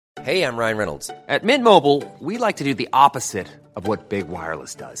Hey, I'm Ryan Reynolds. At Mint Mobile, we like to do the opposite of what Big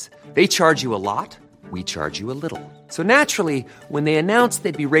Wireless does. They charge you a lot, we charge you a little. So naturally, when they announced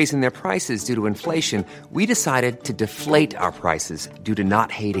they'd be raising their prices due to inflation, we decided to deflate our prices due to not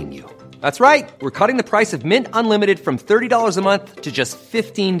hating you. That's right. We're cutting the price of Mint Unlimited from $30 a month to just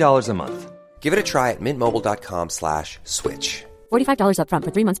 $15 a month. Give it a try at mintmobile.com/switch. $45 up front for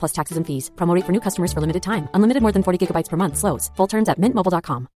 3 months plus taxes and fees. Promo rate for new customers for limited time. Unlimited more than 40 gigabytes per month. Slows full terms at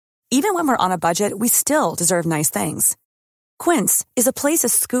mintmobile.com. Even when we're on a budget, we still deserve nice things. Quince is a place to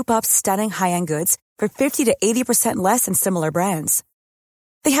scoop up stunning high-end goods for 50 to 80% less than similar brands.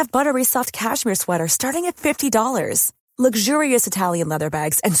 They have buttery soft cashmere sweaters starting at $50, luxurious Italian leather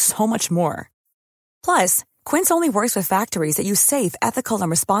bags, and so much more. Plus, Quince only works with factories that use safe, ethical, and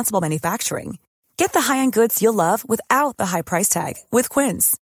responsible manufacturing. Get the high-end goods you'll love without the high price tag with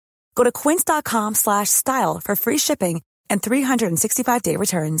Quince. Go to quince.com/style for free shipping and 365-day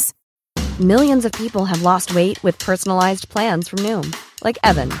returns. Millions of people have lost weight with personalized plans from Noom. Like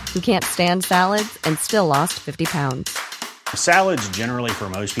Evan, who can't stand salads and still lost 50 pounds. Salads generally for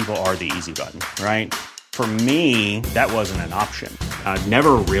most people are the easy button, right? For me, that wasn't an option. I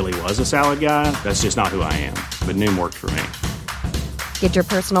never really was a salad guy. That's just not who I am. But Noom worked for me. Get your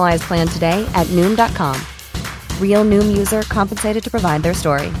personalized plan today at Noom.com. Real Noom user compensated to provide their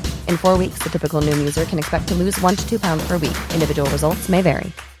story. In 4 weeks, the typical Noom user can expect to lose 1 to 2 pounds per week. Individual results may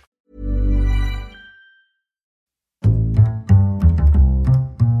vary.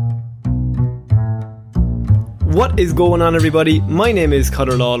 What is going on, everybody? My name is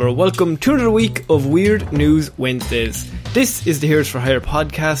Conor Lawler. Welcome to another week of Weird News Wednesdays. This is the Heroes for Hire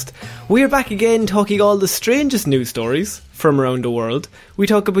podcast. We are back again talking all the strangest news stories from around the world. We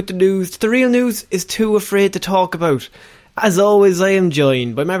talk about the news the real news is too afraid to talk about. As always, I am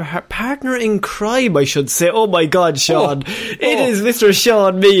joined by my partner in crime, I should say. Oh my God, Sean. It is Mr.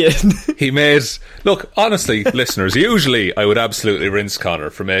 Sean Meehan. He made... Look, honestly, listeners, usually I would absolutely rinse Conor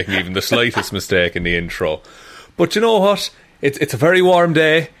for making even the slightest mistake in the intro. But you know what? It's a very warm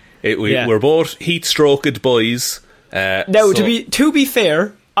day. We're both heat-stroked boys. Now, to be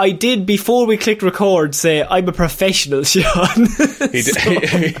fair, I did, before we clicked record, say I'm a professional, Sean. He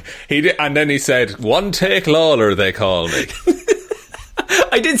did, and then he said, "One take Lawler, they call me."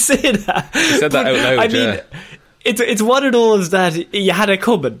 I did say that. He said that out loud. I mean, it's one of those that you had it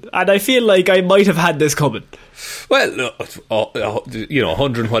coming, and I feel like I might have had this coming. Well,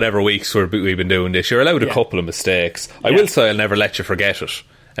 100 and whatever weeks we've been doing this, you're allowed a couple of mistakes. I will say I'll never let you forget it.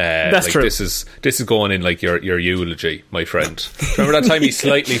 That's true. This is going in like your eulogy, my friend. Remember that time he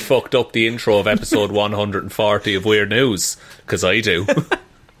slightly fucked up the intro of episode 140 of Weird News? Because I do.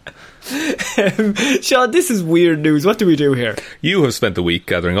 Sean, this is Weird News. What do we do here? You have spent the week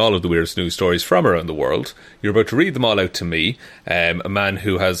gathering all of the weirdest news stories from around the world. You're about to read them all out to me, a man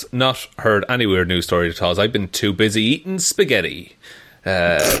who has not heard any weird news stories at all. I've been too busy eating spaghetti.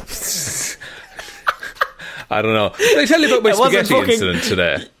 I don't know. Did I tell you about my spaghetti incident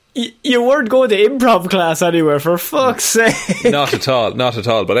today? You weren't going to improv class anywhere, for fuck's sake. Not at all.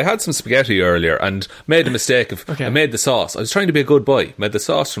 But I had some spaghetti earlier and made the mistake of... I made the sauce. I was trying to be a good boy. Made the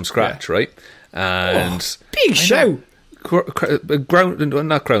sauce from scratch, right? And... big show!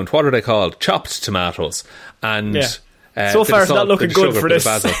 Not ground. What are they called? Chopped tomatoes. And... so far it's not looking good for this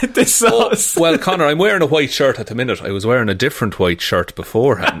sauce. Well, Conor, I'm wearing a white shirt at the minute. I was wearing a different white shirt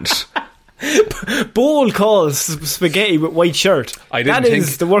beforehand. Bowl calls spaghetti with white shirt. I didn't even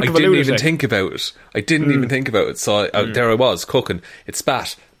think about it. So there I was cooking. It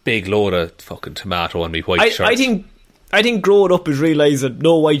spat big load of fucking tomato on me white shirt. I think growing up is realising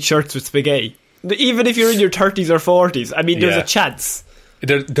no white shirts with spaghetti. Even if you're in your 30s or 40s, I mean, there's a chance.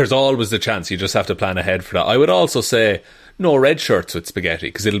 There's always the chance. You just have to plan ahead for that. I would also say no red shirts with spaghetti,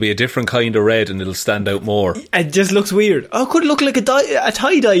 because it'll be a different kind of red and it'll stand out more. It just looks weird. Oh, it could look like a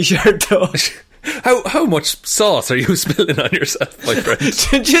tie-dye shirt, though. How much sauce are you spilling on yourself, my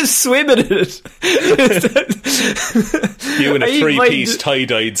friend? Just swimming in it. You in a three-piece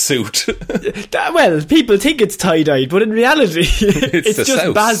tie-dyed suit. Well, people think it's tie-dyed, but in reality, it's just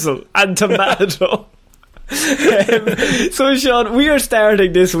sauce. Basil and tomato. So, Sean, we are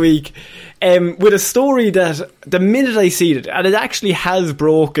starting this week with a story that the minute I see it, and it actually has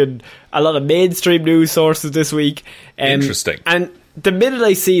broken a lot of mainstream news sources this week. Interesting. And the minute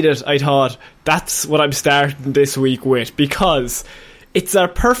I see it, I thought, that's what I'm starting this week with, because it's a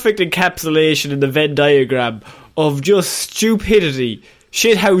perfect encapsulation in the Venn diagram of just stupidity,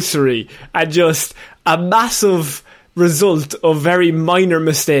 shithousery, and just a massive result of very minor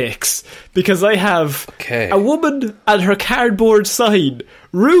mistakes. Because I have a woman and her cardboard sign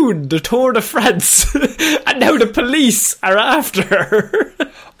ruined the Tour de France and now the police are after her.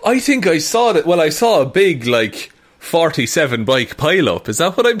 I think I saw that. Well, I saw a big, 47 bike pile-up. Is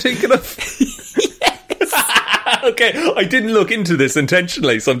that what I'm thinking of? Okay, I didn't look into this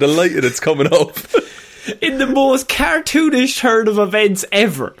intentionally, so I'm delighted it's coming up. In the most cartoonish turn of events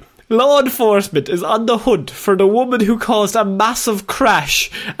ever, law enforcement is on the hunt for the woman who caused a massive crash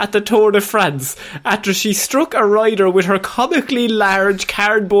at the Tour de France after she struck a rider with her comically large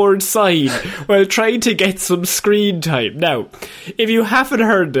cardboard sign while trying to get some screen time. Now, if you haven't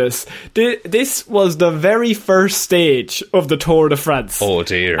heard this, this was the very first stage of the Tour de France. Oh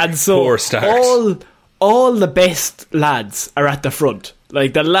dear, and so poor start. all the best lads are at the front.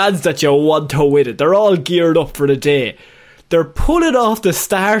 Like the lads that you want to win it. They're all geared up for the day. They're pulling off the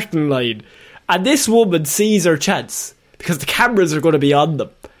starting line, and this woman sees her chance because the cameras are going to be on them.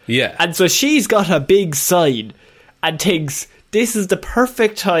 Yeah. And so she's got a big sign and thinks, this is the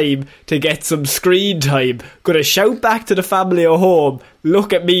perfect time to get some screen time. Gonna shout back to the family at home,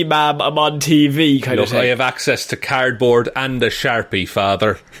 look at me, ma'am, I'm on TV, kind of thing. I have access to cardboard and a Sharpie,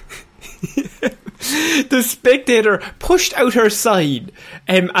 father. The spectator pushed out her sign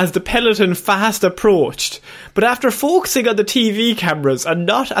as the peloton fast approached, but after focusing on the TV cameras and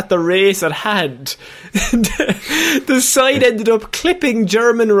not at the race at hand, the sign ended up clipping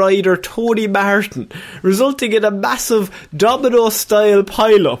German rider Tony Martin, resulting in a massive domino-style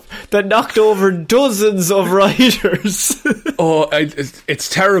pile-up that knocked over dozens of riders. It's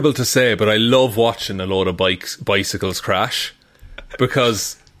terrible to say, but I love watching a load of bicycles crash,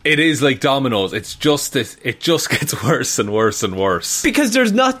 because it is like dominoes. It just gets worse and worse and worse. Because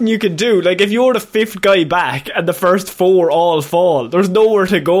there's nothing you can do. Like, if you're the fifth guy back and the first four all fall, there's nowhere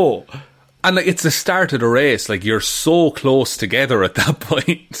to go. And it's the start of the race. Like, you're so close together at that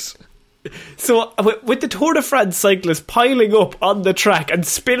point. So, with the Tour de France cyclists piling up on the track and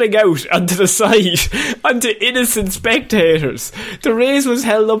spilling out onto the side, onto innocent spectators, the race was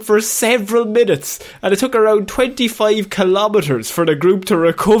held up for several minutes, and it took around 25 kilometres for the group to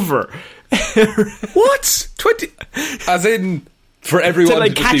recover. What? 20? As in, for everyone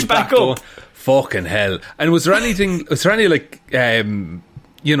to catch be back up. Going, fucking hell. And was there any,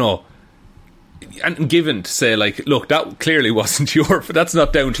 and given to say, look, that clearly wasn't that's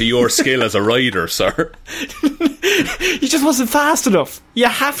not down to your skill as a rider, sir. You just wasn't fast enough. You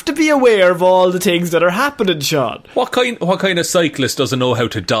have to be aware of all the things that are happening, Sean. What kind of cyclist doesn't know how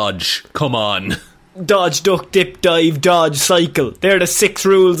to dodge? Come on. Dodge, duck, dip, dive, dodge, cycle. They're the 6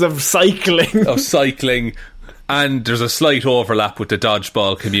 rules of cycling. And there's a slight overlap with the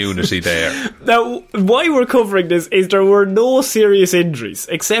dodgeball community there. Now, why we're covering this is there were no serious injuries,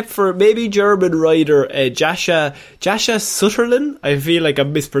 except for maybe German rider Jascha Sutterlin. I feel like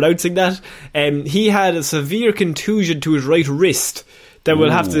I'm mispronouncing that. He had a severe contusion to his right wrist that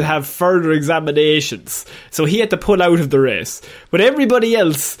will have to have further examinations. So he had to pull out of the race. But everybody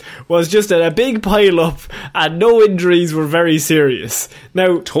else was just in a big pile-up, and no injuries were very serious.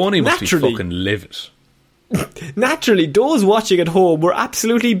 Now, Tony must be fucking livid. Naturally, those watching at home were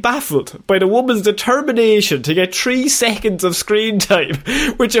absolutely baffled by the woman's determination to get 3 seconds of screen time,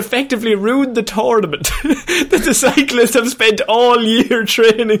 which effectively ruined the tournament that the cyclists have spent all year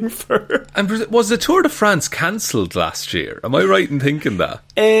training for. And was the Tour de France cancelled last year? Am I right in thinking that?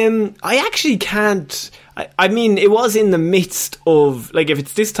 I actually can't. I mean, it was in the midst of, if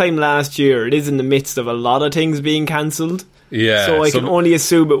it's this time last year, it is in the midst of a lot of things being cancelled. Yeah. So I can only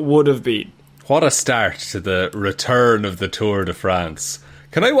assume it would have been. What a start to the return of the Tour de France.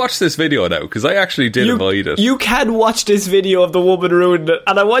 Can I watch this video now? Because I actually did avoid it. You can watch this video of the woman ruined it,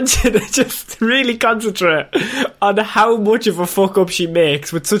 and I want you to just really concentrate on how much of a fuck up she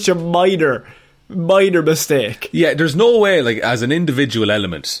makes with such a minor mistake. Yeah, there's no way, as an individual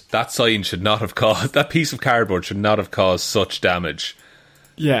element, that sign should not have caused, that piece of cardboard should not have caused such damage.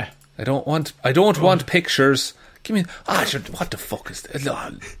 Yeah. I don't want pictures. Give me, what the fuck is this?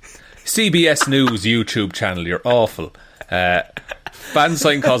 CBS News YouTube channel, you're awful. Fan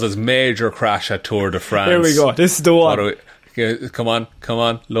sign causes major crash at Tour de France. Here we go, this is the one. Come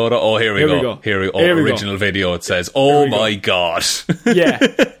on, load up. Oh, here we go. Here we go. Original video, it says, oh my god. Yeah.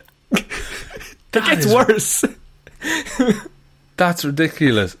 It gets worse. That's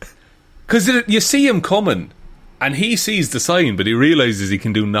ridiculous. Because you see him coming, and he sees the sign, but he realises he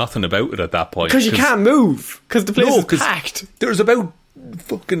can do nothing about it at that point. Because you can't move, because the place is packed. There's about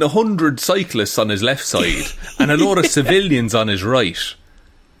fucking 100 cyclists on his left side and a load of civilians on his right.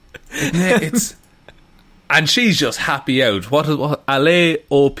 And she's just happy out. What allez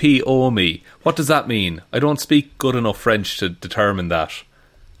au pays omi? What does that mean? I don't speak good enough French to determine that.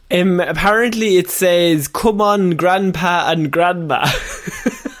 Apparently it says, come on grandpa and grandma.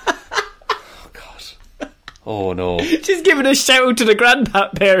 Oh god. Oh no. She's giving a shout to the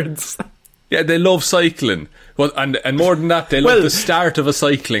grandparents. Yeah, they love cycling. Well, and more than that, they love the start of a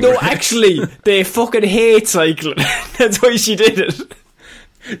cycling race. No, actually, they fucking hate cycling. That's why she did it.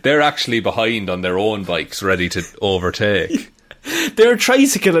 They're actually behind on their own bikes, ready to overtake. They're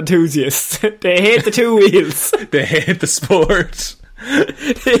tricycle enthusiasts. They hate the two wheels. They hate the sport. They're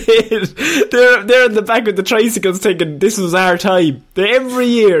in the back with the tricycles thinking, this was our time. Every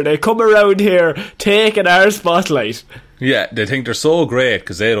year they come around here taking our spotlight. Yeah, they think they're so great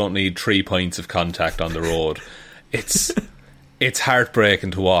because they don't need 3 points of contact on the road. It's heartbreaking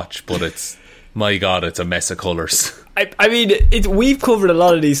to watch, but it's, my God, it's a mess of colours. I mean, we've covered a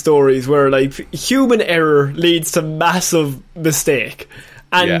lot of these stories where like human error leads to massive mistake,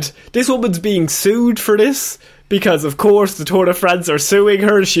 and this woman's being sued for this because, of course, the Tour de France are suing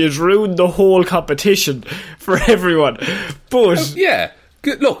her. She has ruined the whole competition for everyone. But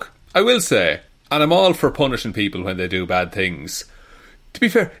look, I will say, and I'm all for punishing people when they do bad things. To be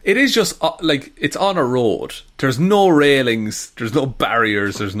fair, it is just like it's on a road. There's no railings, there's no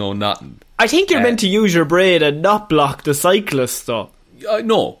barriers, there's no nothing. I think you're meant to use your brain and not block the cyclists, though.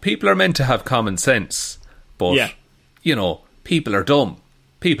 No, people are meant to have common sense. But, you know, people are dumb.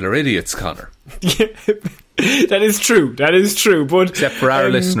 People are idiots, Connor. That is true. But except for our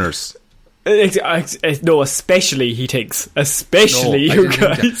listeners. No, especially, he thinks. Especially you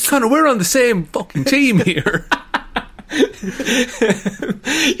guys. Connor, we're on the same fucking team here.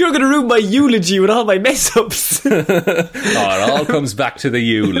 You're going to ruin my eulogy with all my mess ups. It all comes back to the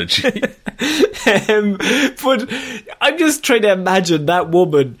eulogy. But I'm just trying to imagine that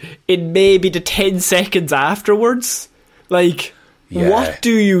woman in maybe the 10 seconds afterwards. Like, what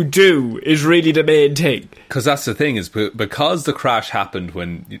do you do is really the main thing. Because that's the thing, is because the crash happened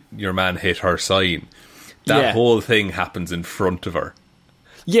when your man hit her sign, that whole thing happens in front of her.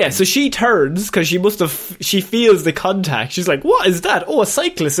 Yeah, so she turns because she feels the contact. She's like, what is that? Oh, a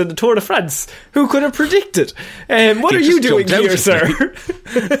cyclist in the Tour de France. Who could have predicted? What are you doing here, sir?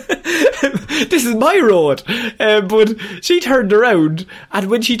 This is my road. But she turned around, and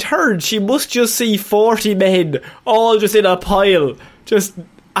when she turned, she must just see 40 men all just in a pile, just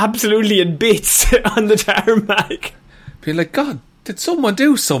absolutely in bits on the tarmac. Be like, God, did someone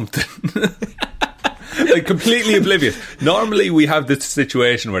do something? Like, completely oblivious. Normally we have this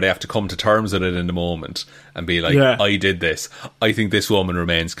situation where they have to come to terms with it in the moment and be like, I did this. I think this woman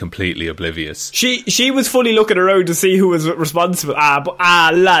remains completely oblivious. She was fully looking around to see who was responsible.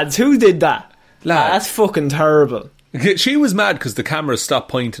 Lads, who did that? That's fucking terrible. She was mad because the camera stopped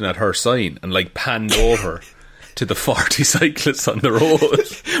pointing at her sign and like panned over to the 40 cyclists on the road.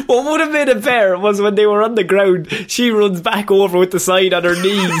 What would have made it fair was when they were on the ground, she runs back over with the sign on her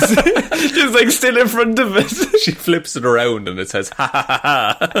knees, just like still in front of it. She flips it around and it says, ha ha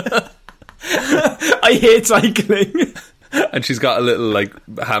ha ha. I hate cycling. And she's got a little like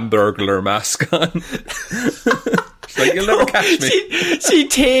Hamburglar mask on. She's like, you'll never catch me. She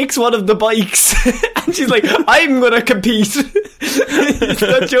takes one of the bikes and she's like, I'm going to compete. It's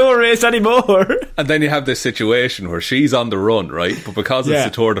not your race anymore. And then you have this situation where she's on the run, right? But because it's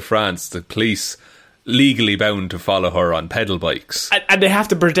the Tour de France, the police legally bound to follow her on pedal bikes. And they have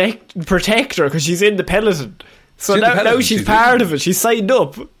to protect her because she's in the peloton. So now she's part of it. She's signed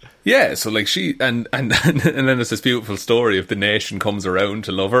up. Yeah, so like she and then there's this beautiful story of the nation comes around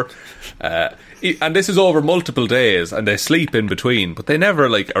to love her, and this is over multiple days, and they sleep in between, but they never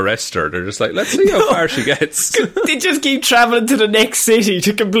like arrest her. They're just like, let's see how far she gets. They just keep travelling to the next city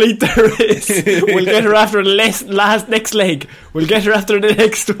to complete the race. We'll get her after the next leg. We'll get her after the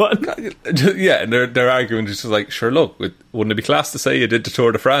next one. Yeah, and they're arguing just like, sure, look, wouldn't it be class to say you did the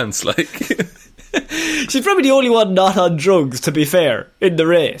Tour de France, like. She's probably the only one not on drugs, to be fair, in the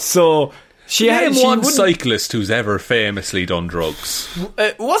race. So she one cyclist who's ever famously done drugs.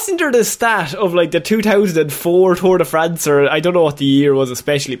 Wasn't there the stat of like the 2004 Tour de France, or I don't know what the year was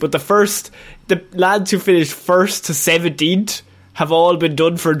especially, but the lads who finished 1st to 17th have all been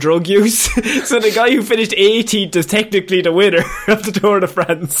done for drug use. So the guy who finished 18th is technically the winner of the Tour de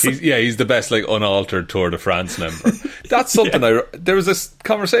France. He's the best like unaltered Tour de France member. That's something there was this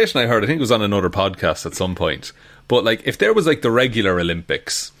conversation I heard, I think it was on another podcast at some point, but like if there was like the regular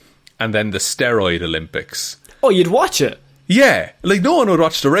Olympics and then the steroid Olympics, you'd watch it. Yeah, like no one would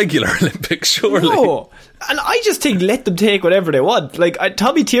watch the regular Olympics, surely. No, and I just think let them take whatever they want. Like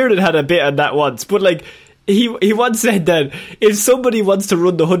Tommy Tiernan had a bit on that once, but like he once said that if somebody wants to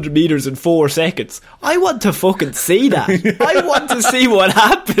run the 100 metres in 4 seconds, I want to fucking see that. I want to see what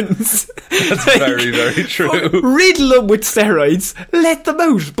happens. That's very, very true. Riddle them with steroids, let them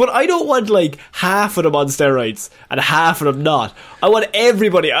out. But I don't want like half of them on steroids and half of them not. I want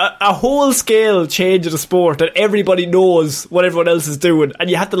everybody, a whole scale change of the sport that everybody knows what everyone else is doing, and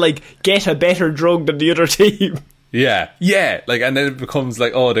you have to like get a better drug than the other team. Yeah, like, and then it becomes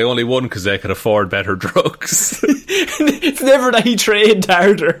like, oh, they only won because they could afford better drugs. It's never that he trained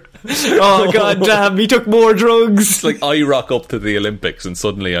harder. Oh god damn, he took more drugs. It's like I rock up to the Olympics and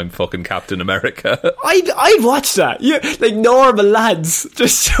suddenly I'm fucking Captain America. I'd watch that. Yeah, like normal lads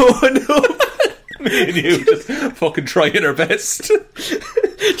just showing up. Me and you just fucking trying our best.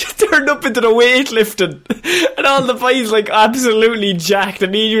 Just turned up into the weightlifting, and all the boys like absolutely jacked,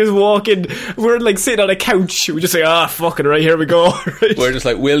 and me and you just walking. We're like sitting on a couch. We just say, fucking right, here we go. Right? We're just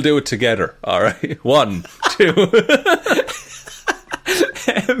like, we'll do it together. Alright, 1, 2.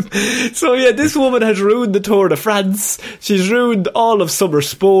 So yeah, this woman has ruined the Tour de France. She's ruined all of summer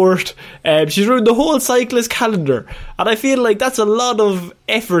sport. She's ruined the whole cyclist calendar, and I feel like that's a lot of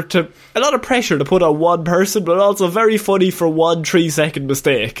effort, a lot of pressure to put on one person, but also very funny for 1 3-second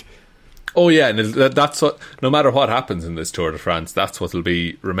mistake. Oh yeah, and that's what, no matter what happens in this Tour de France, that's what it'll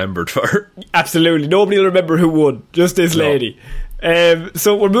be remembered for. Absolutely, nobody will remember who won, just this lady.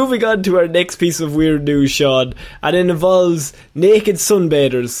 So we're moving on to our next piece of weird news, Sean, and it involves naked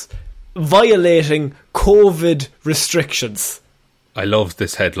sunbathers violating COVID restrictions. I love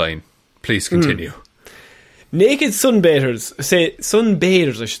this headline. Please continue. Naked sunbathers,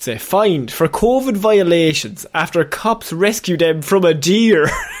 fined for COVID violations after cops rescue them from a deer.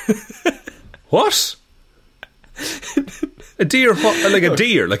 What? A deer? What? Like a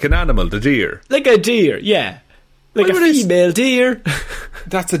deer? Like an animal, the deer? Like a deer, yeah. Like a female deer.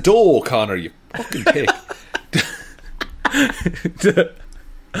 That's a doe, Connor, you fucking pig.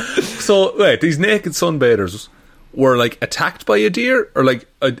 So, wait, these naked sunbathers were like attacked by a deer, or like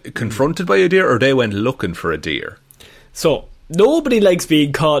confronted by a deer, or they went looking for a deer? So, nobody likes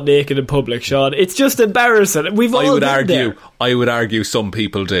being caught naked in public, Sean. It's just embarrassing. I would argue some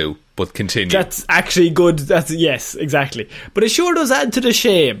people do, but continue. That's actually good. Yes, exactly. But it sure does add to the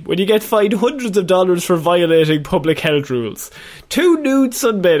shame when you get fined hundreds of dollars for violating public health rules. 2 nude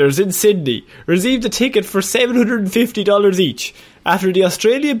sunbathers in Sydney received a ticket for $750 each after the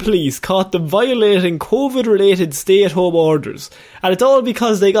Australian police caught them violating COVID-related stay-at-home orders. And it's all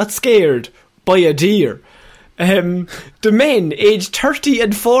because they got scared by a deer. The men, aged 30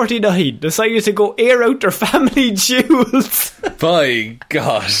 and 49, decided to go air out their family jewels. By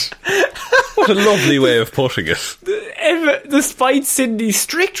God. What a lovely way of putting it. Despite Sydney's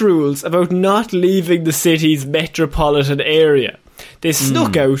strict rules about not leaving the city's metropolitan area, they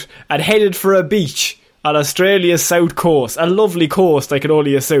snuck out and headed for a beach on Australia's south coast. A lovely coast, I can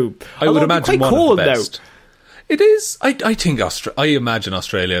only assume. I would imagine quite cold of the best. Now. It is. I imagine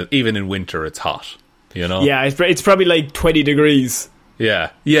Australia, even in winter, it's hot. You know? Yeah, it's probably like 20 degrees.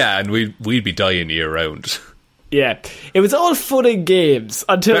 Yeah, and we'd be dying year round. Yeah, it was all fun and games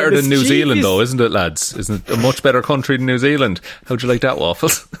until better than New Zealand, though, isn't it, lads? Isn't it a much better country than New Zealand? How'd you like that,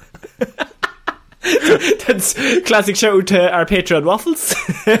 Waffles? That's classic shout out to our Patreon, Waffles.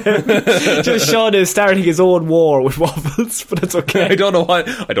 Just Sean is starting his own war with Waffles, but that's okay. I don't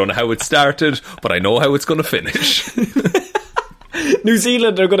know how it started, but I know how it's going to finish. New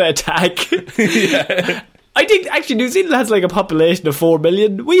Zealand are going to attack. Yeah. I think actually New Zealand has like a population of 4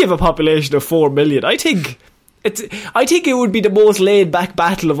 million. We have a population of 4 million. I think it would be the most laid back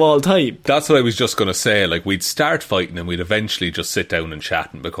battle of all time. That's what I was just going to say. Like, we'd start fighting and we'd eventually just sit down and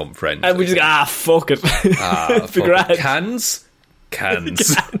chat and become friends. And we just fuck it. Fuck it. Cans.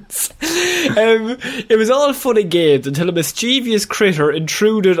 It was all fun and games until a mischievous critter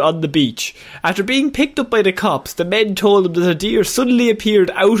intruded on the beach. After being picked up by the cops, the men told them that a deer suddenly appeared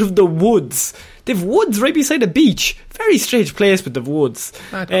out of the woods. They've woods right beside a beach. Very strange place with the woods.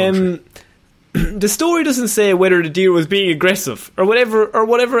 The story doesn't say whether the deer was being aggressive or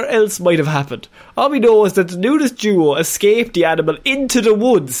whatever else might have happened. All we know is that the nudist duo escaped the animal into the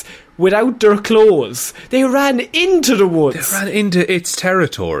woods without their clothes. They ran into the woods. They ran into its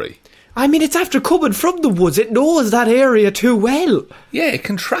territory. I mean, it's after coming from the woods. It knows that area too well. Yeah, it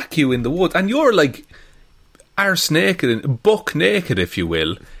can track you in the woods. And you're like arse naked, buck naked, if you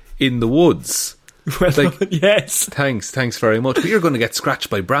will, in the woods. Well, like, yes. Thanks very much. But you're going to get scratched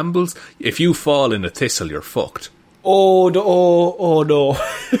by brambles. If you fall in a thistle, you're fucked. Oh no.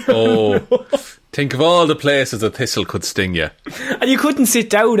 Oh. Think of all the places a thistle could sting you. And you couldn't sit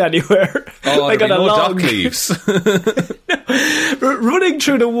down anywhere. Oh, like on a log. Dock leaves. Running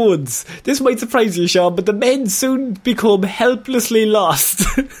through the woods. This might surprise you, Sean, but the men soon become helplessly lost.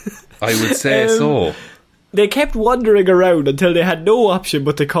 I would say so. They kept wandering around until they had no option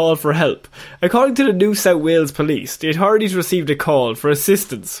but to call for help. According to the New South Wales Police, the authorities received a call for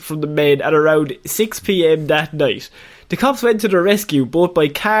assistance from the men at around 6 p.m. that night. The cops went to the rescue both by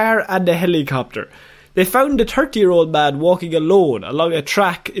car and a helicopter. They found a 30-year-old man walking alone along a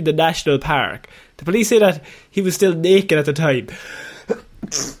track in the national park. The police say that he was still naked at the time.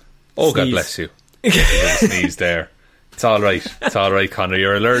 Oh, God bless you. Sneeze there. It's alright. It's alright, Conor.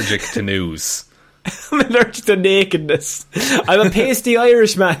 You're allergic to news. I'm allergic to nakedness. I'm a pasty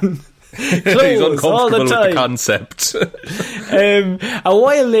Irishman. He's uncomfortable all the time. with the concept. A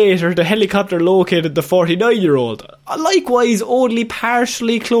while later, the helicopter located the 49-year-old, likewise only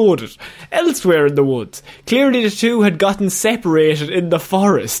partially clothed, elsewhere in the woods. Clearly the two had gotten separated in the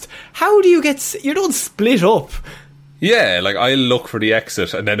forest. How do you you don't split up? Yeah, like I'll look for the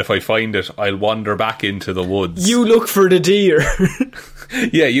exit, and then if I find it, I'll wander back into the woods. You look for the deer.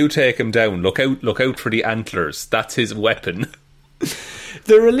 Yeah, you take him down. Look out for the antlers. That's his weapon.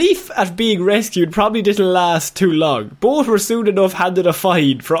 The relief at being rescued probably didn't last too long. Both were soon enough handed a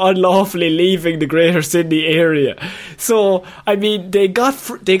fine for unlawfully leaving the Greater Sydney area. So, I mean, they got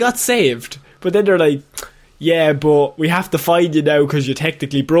saved, but then they're like, yeah, but we have to fine you now because you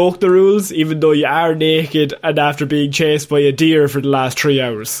technically broke the rules, even though you are naked and after being chased by a deer for the last 3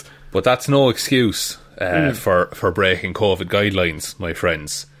 hours. But that's no excuse for breaking COVID guidelines, my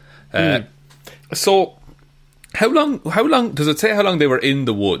friends. So, how long does it say how long they were in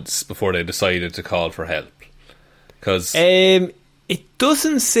the woods before they decided to call for help? Because it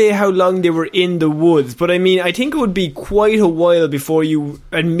doesn't say how long they were in the woods, but I mean, I think it would be quite a while before you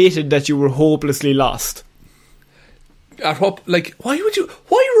admitted that you were hopelessly lost. Why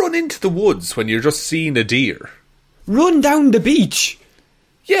run into the woods when you're just seeing a deer? Run down the beach.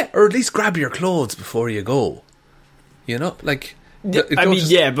 Yeah, or at least grab your clothes before you go. You know, like... but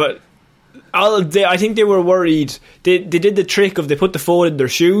I think they were worried. They did the trick of they put the phone in their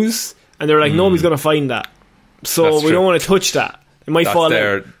shoes, and they were like, nobody's going to find that. So we don't want to touch that. It might fall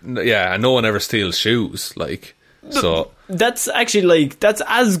out. Yeah, and no one ever steals shoes. That's actually, that's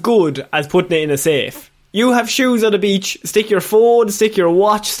as good as putting it in a safe. You have shoes on the beach, stick your phone, stick your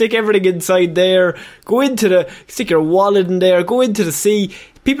watch, stick everything inside there, stick your wallet in there, go into the sea.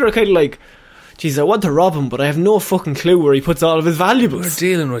 People are kind of like, geez, I want to rob him, but I have no fucking clue where he puts all of his valuables. We're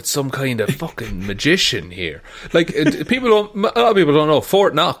dealing with some kind of fucking magician here. Like, a lot of people don't know,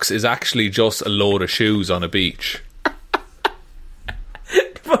 Fort Knox is actually just a load of shoes on a beach.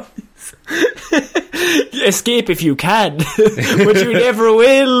 Escape if you can, but you never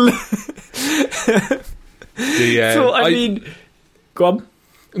will. Go on.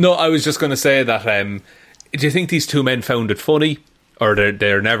 No, I was just going to say that, do you think these two men found it funny? Or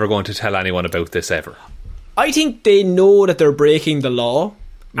they're never going to tell anyone about this ever? I think they know that they're breaking the law.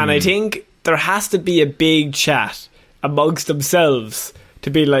 And I think there has to be a big chat amongst themselves to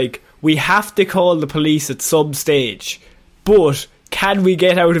be like, we have to call the police at some stage. But can we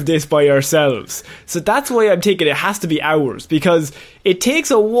get out of this by ourselves? So that's why I'm thinking it has to be hours. Because it takes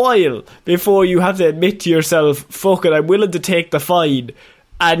a while before you have to admit to yourself, fuck it, I'm willing to take the fine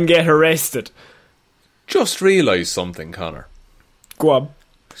and get arrested. Just realise something, Conor. Go on.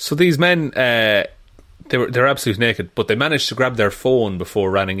 So these men, they're absolutely naked, but they managed to grab their phone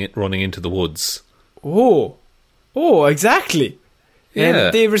before running into the woods. Oh, exactly. Yeah.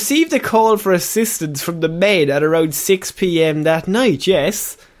 They received a call for assistance from the men at around 6 p.m. that night,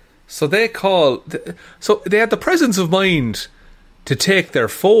 yes. So they had the presence of mind to take their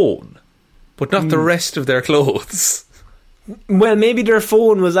phone, but not the rest of their clothes. Well, maybe their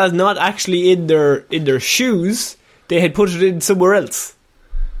phone was not actually in their shoes. They had put it in somewhere else.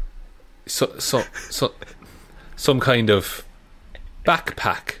 So some kind of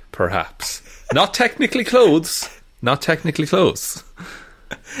backpack, perhaps. Not technically clothes. They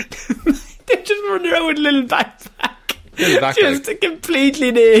just run around with a little backpack. Just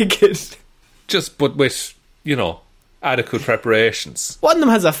completely naked. But with, adequate preparations. One of them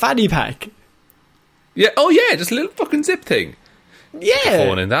has a fanny pack. Yeah. Oh yeah, just a little fucking zip thing. Yeah.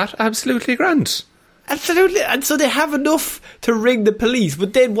 Phone in that. Absolutely grand. Absolutely. And so they have enough to ring the police,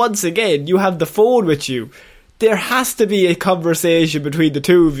 but then once again you have the phone with you. There has to be a conversation between the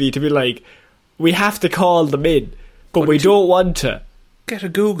two of you to be like, we have to call them in, but we don't want to. Get a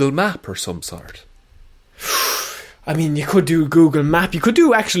Google map or some sort. I mean, you could do Google Map. You could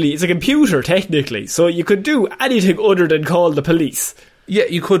do, actually, it's a computer technically, so you could do anything other than call the police. Yeah,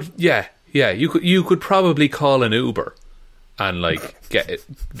 you could. Yeah, you could probably call an Uber. and like get it,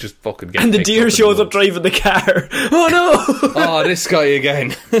 just fucking get. And the deer shows up driving the car. Oh no! Oh, this guy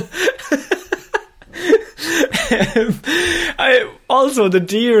again. Also, the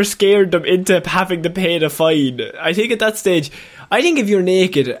deer scared them into having to pay the fine. I think at that stage, if you're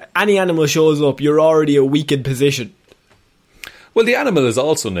naked, any animal shows up, you're already a weakened position. Well, the animal is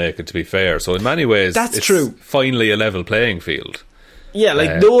also naked, to be fair, so in many ways that's it's true. Finally a level playing field. Yeah,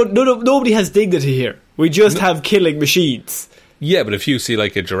 like nobody has dignity here. We just have killing machines. Yeah, but if you see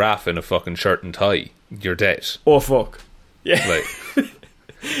like a giraffe in a fucking shirt and tie, you're dead. Oh fuck. Yeah. Like,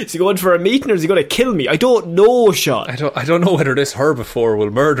 is he going for a meeting or is he going to kill me? I don't know, Sean. I don't know whether this herbivore will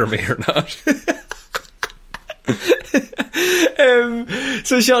murder me or not.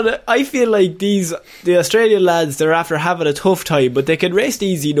 So Sean, I feel like the Australian lads, they're after having a tough time, but they can rest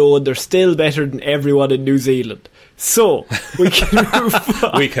easy knowing they're still better than everyone in New Zealand. So we can move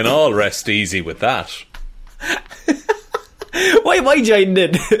on. We can all rest easy with that. Why am I joining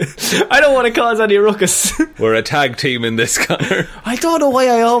in? I don't want to cause any ruckus. We're a tag team in this, Connor. I don't know why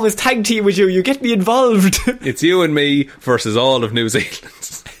I always tag team with you. You get me involved. It's you and me versus all of New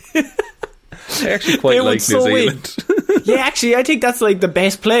Zealand. I actually quite like New Zealand. Yeah, actually, I think that's like the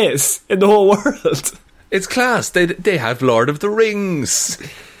best place in the whole world. It's class. They have Lord of the Rings.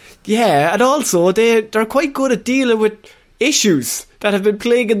 Yeah, and also they're quite good at dealing with issues that have been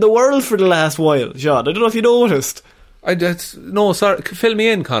plaguing the world for the last while, Sean. I don't know if you noticed. No, sorry. Fill me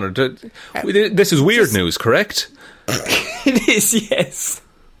in, Connor. This is weird news, correct? It is, yes.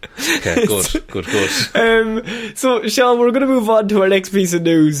 Okay, good. So, Sean, we're going to move on to our next piece of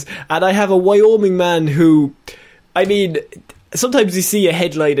news, and I have a Wyoming man who, I mean, sometimes you see a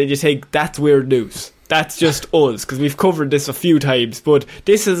headline and you think, that's weird news. That's just us, because we've covered this a few times, but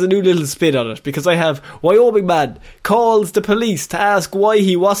this is a new little spin on it, because I have Wyoming man calls the police to ask why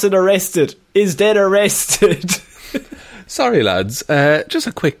he wasn't arrested, is then arrested. Sorry, lads, just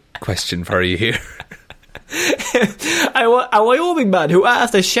a quick question for you here. A Wyoming man who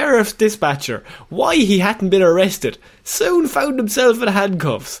asked a sheriff's dispatcher why he hadn't been arrested soon found himself in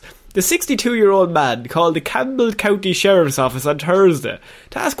handcuffs. The 62-year-old man called the Campbell County Sheriff's Office on Thursday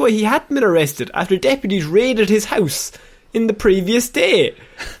to ask why he hadn't been arrested after deputies raided his house in the previous day.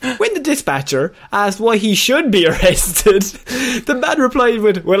 When the dispatcher asked why he should be arrested, the man replied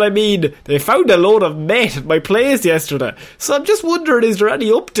with, well, I mean, they found a load of meth at my place yesterday, so I'm just wondering, is there any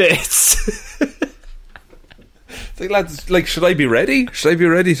updates? Like, lads, like, should I be ready? Should I be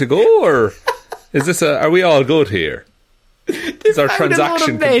ready to go, or is this are we all good here? Is our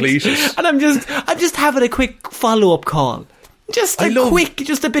transaction completed? And I'm just having a quick follow-up call. Just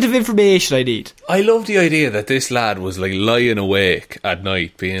a bit of information I need. I love the idea that this lad was like lying awake at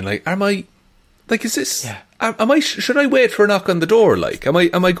night, being like, "Am I? Like, is this? Yeah. Am I? Should I wait for a knock on the door? Like, am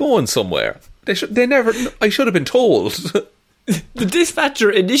I going somewhere? They never. I should have been told." The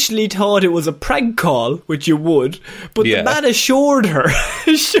dispatcher initially thought it was a prank call, which you would, but the man assured her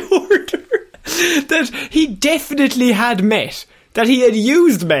that he definitely had meth, that he had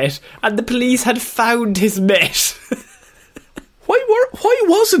used meth, and the police had found his meth. Why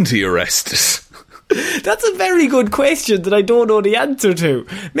wasn't he arrested? That's a very good question that I don't know the answer to.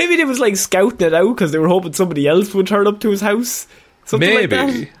 Maybe they was like scouting it out because they were hoping somebody else would turn up to his house. Something Maybe.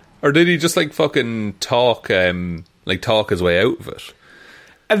 Like that. Or did he just like fucking talk his way out of it?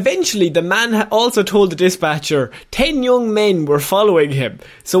 Eventually, the man also told the dispatcher 10 young men were following him.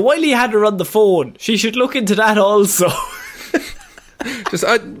 So while he had her on the phone, she should look into that also. Just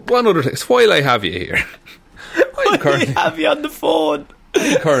one other thing. While I have you here, I have you on the phone.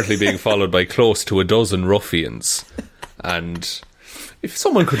 I'm currently being followed by close to a dozen ruffians, and if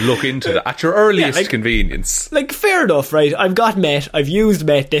someone could look into that at your earliest convenience. Like, fair enough, right? I've got meth, I've used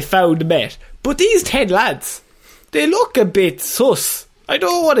meth, they found meth. But these 10 lads, they look a bit sus. I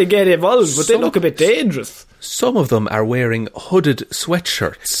don't want to get involved, but they look a bit dangerous. Some of them are wearing hooded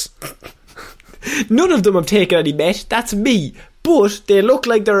sweatshirts. None of them have taken any meth, that's me. But they look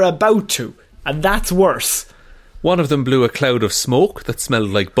like they're about to, and that's worse. One of them blew a cloud of smoke that smelled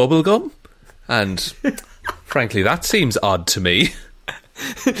like bubblegum, and frankly, that seems odd to me.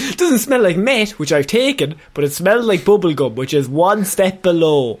 It doesn't smell like meth, which I've taken, but it smelled like bubblegum, which is one step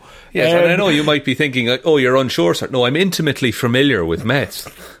below. Yes, and I know you might be thinking, like, oh, you're unsure, sir. No, I'm intimately familiar with meth.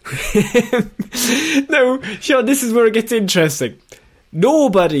 No, Sean, this is where it gets interesting.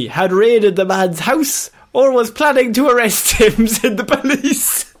 Nobody had raided the man's house or was planning to arrest him, said the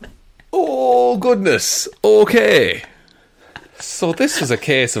police. Oh, goodness. Okay. So this was a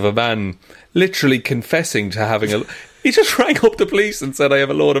case of a man literally confessing to having a... He just rang up the police and said, I have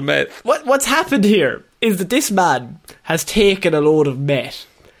a load of meth. What's happened here is that this man has taken a load of meth.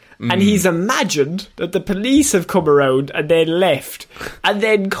 and he's imagined that the police have come around and then left, and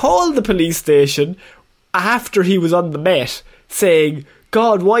then called the police station after he was on the Met, saying,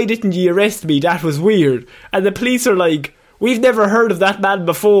 God, why didn't you arrest me? That was weird. And the police are like, we've never heard of that man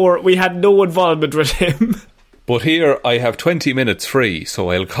before. We had no involvement with him. But here I have 20 minutes free,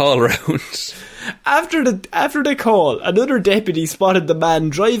 so I'll call around. After the call, another deputy spotted the man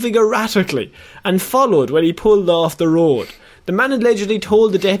driving erratically and followed when he pulled off the road. The man allegedly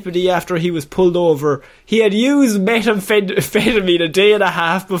told the deputy after he was pulled over he had used methamphetamine a day and a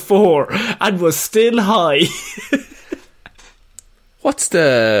half before and was still high. What's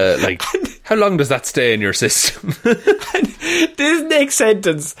the, like, how long does that stay in your system? This next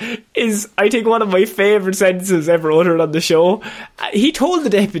sentence is, I think, one of my favourite sentences ever uttered on the show. He told the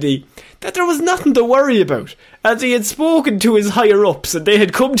deputy that there was nothing to worry about, as he had spoken to his higher-ups and they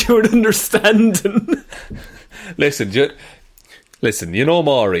had come to an understanding. Listen, you know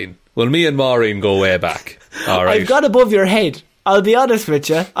Maureen. Well, me and Maureen go way back. All right. I've got above your head. I'll be honest with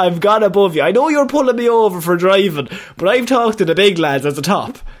you, I've got above you. I know you're pulling me over for driving, but I've talked to the big lads at the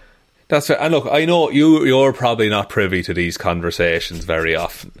top. That's fair. And look, I know you're probably not privy to these conversations very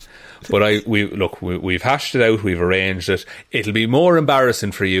often, but we've hashed it out, we've arranged it. It'll be more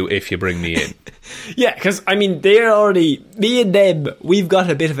embarrassing for you if you bring me in. Yeah, because, I mean, they're already, me and them, we've got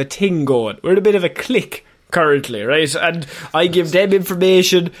a bit of a thing going. We're in a bit of a clique currently, right? And I give them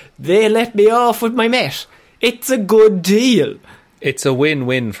information, they let me off with my Met. It's a good deal. It's a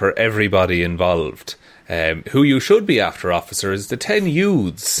win-win for everybody involved. Who you should be after, officer, is the 10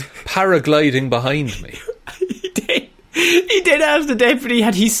 youths paragliding behind me. He did ask the deputy,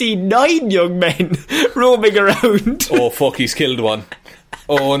 had he seen 9 young men roaming around? Oh, fuck, he's killed one.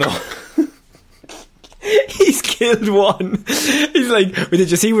 Oh, no. He's killed one. He's like, well, did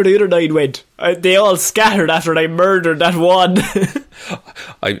you see where the other 9 went? They all scattered after I murdered that one.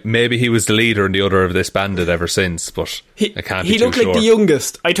 Maybe he was the leader and the other of this bandit ever since, but I can't be too sure. He looked like the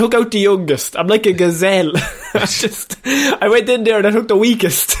youngest. I took out the youngest. I'm like a gazelle. I went in there and I took the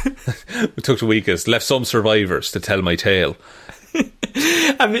weakest. We took the weakest, left some survivors to tell my tale.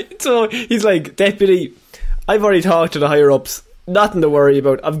 I mean, so he's like, deputy, I've already talked to the higher ups. Nothing to worry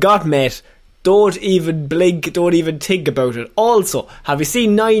about. I've got Met. Don't even blink, don't even think about it. Also, have you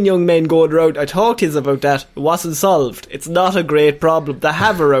seen 9 young men going around? I talked to you about that. It wasn't solved. It's not a great problem to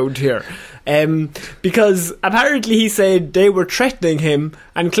have around here. Because apparently he said they were threatening him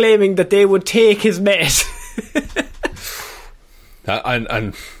and claiming that they would take his Met.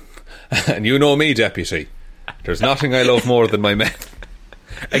 And you know me, deputy. There's nothing I love more than my Met.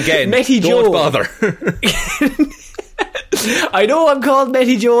 Again, Metty don't Joe. bother. I know I'm called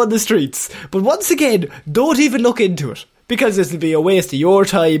Metty Joe on the streets, but once again, don't even look into it, because this will be a waste of your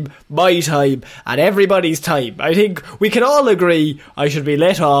time, my time, and everybody's time. I think we can all agree I should be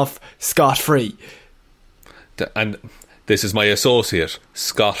let off scot-free. And this is my associate,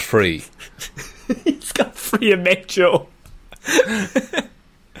 scot-free. Scot-free and Metty Joe.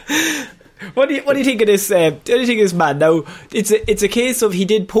 What do you think of this? What do you think of this man? Now, it's a case of he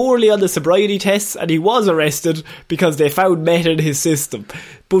did poorly on the sobriety tests and he was arrested because they found meth in his system.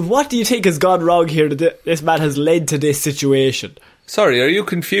 But what do you think has gone wrong here that this man has led to this situation? Sorry, are you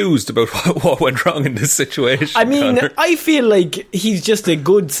confused about what went wrong in this situation? I mean, Connor? I feel like he's just a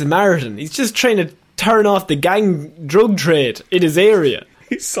good Samaritan. He's just trying to turn off the gang drug trade in his area.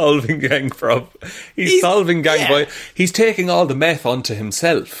 He's solving gang problem. He's solving gang by he's taking all the meth onto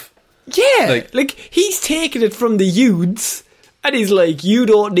himself. Yeah, like he's taking it from the youths and he's like, you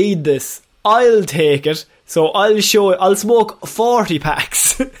don't need this, I'll take it, so I'll smoke 40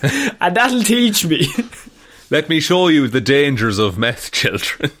 packs and that'll teach me. Let me show you the dangers of meth,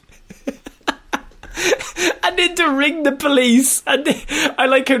 children. And then to ring the police, and I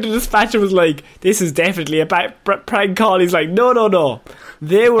like how the dispatcher was like, this is definitely a prank call. He's like, no,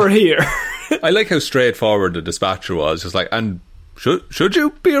 they were here. I like how straightforward the dispatcher was, just like, and should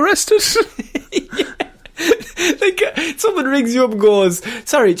you be arrested? Like, someone rings you up and goes,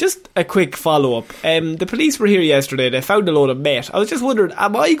 sorry, just a quick follow-up. The police were here yesterday, they found a load of meth. I was just wondering,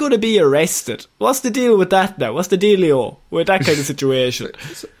 am I going to be arrested? What's the deal with that now? What's the dealio with that kind of situation?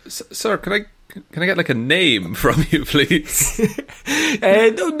 Sir, can I get like a name from you, please?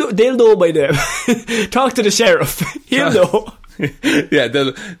 No, they'll know my name. Talk to the sheriff. He'll know.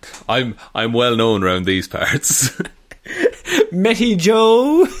 Yeah, I'm well known around these parts. Metty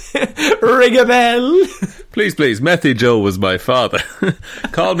Joe, ring a bell. Please, Methy Joe was my father.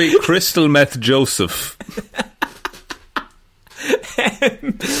 Call me Crystal Meth Joseph.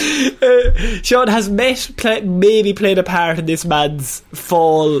 Sean, has meth maybe played a part in this man's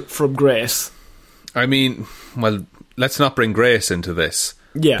fall from grace? I mean, well, let's not bring grace into this.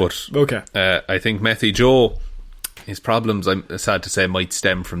 Yeah, but okay. I think Methy Joe, his problems, I'm sad to say, might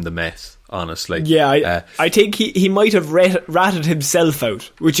stem from the meth, honestly. Yeah, I think he might have ratted himself out,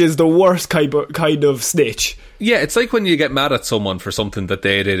 which is the worst kind of snitch. Yeah, it's like when you get mad at someone for something that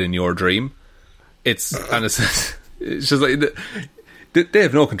they did in your dream. It's just like they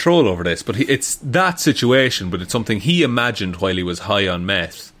have no control over this, but it's that situation, but it's something he imagined while he was high on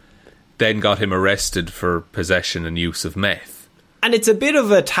meth, then got him arrested for possession and use of meth. And it's a bit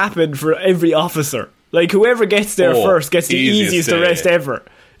of a tap-in for every officer. Like, whoever gets there first gets the easiest arrest ever.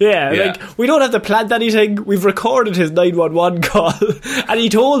 Yeah, like, we don't have to plan anything. We've recorded his 911 call, and he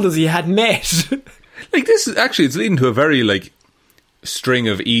told us he had meth. Like, this is actually, it's leading to a very, like, string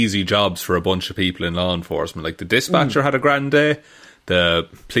of easy jobs for a bunch of people in law enforcement. Like, the dispatcher had a grand day. The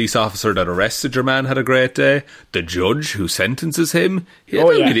police officer that arrested your man had a great day. The judge who sentences him,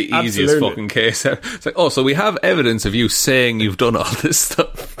 that'd be the easiest fucking case ever. It's like, so we have evidence of you saying you've done all this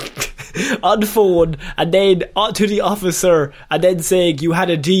stuff on the phone, and then to the officer, and then saying you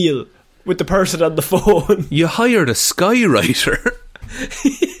had a deal with the person on the phone. You hired a skywriter.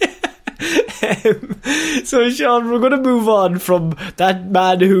 So, Sean, we're going to move on from that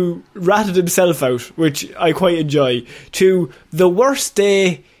man who ratted himself out, which I quite enjoy, to the worst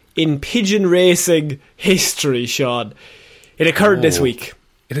day in pigeon racing history, Sean. It occurred this week.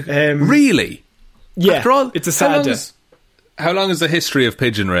 Really? Yeah, after all, it's a sad day. How long is the history of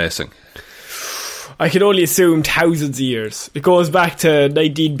pigeon racing? I can only assume thousands of years. It goes back to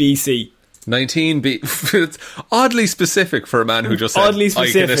 19 BC. it's oddly specific for a man who just said,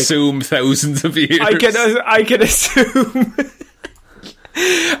 I can assume thousands of years. I can assume.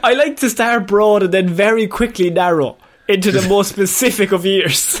 I like to start broad and then very quickly narrow into the most specific of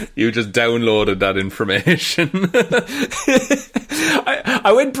years. You just downloaded that information.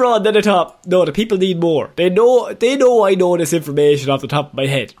 I went broad, then I thought, no, the people need more. They know I know this information off the top of my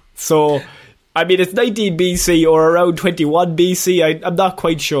head. So, I mean, it's 19 BC or around 21 BC. I'm not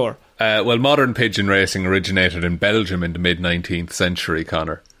quite sure. Well, modern pigeon racing originated in Belgium in the mid-19th century,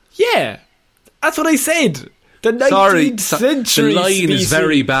 Connor. Yeah, that's what I said. The 19th century. The line BC. Is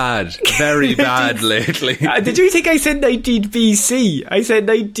very bad. Very bad lately. Did you think I said 19th BC? I said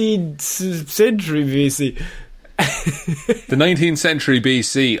 19th century BC. The 19th century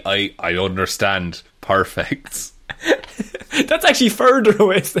BC, I understand. Perfect. That's actually further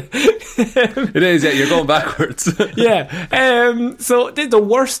away. It is, yeah, you're going backwards. Yeah. So this is the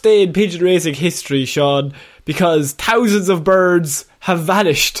worst day in pigeon racing history, Sean, because thousands of birds have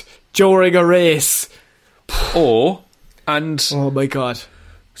vanished during a race. Oh my God.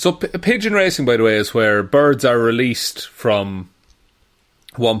 So pigeon racing, by the way, is where birds are released from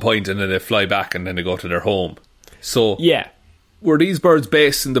one point and then they fly back and then they go to their home. So yeah, were these birds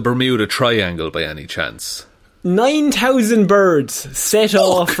based in the Bermuda Triangle by any chance? 9,000 birds set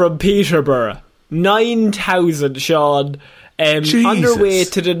off from Peterborough. 9,000, Sean. On their way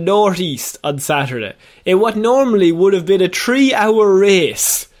to the northeast on Saturday. In what normally would have been a 3-hour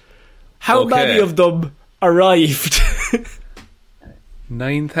race. How many of them arrived?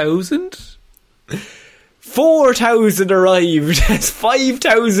 9,000? 4,000 arrived as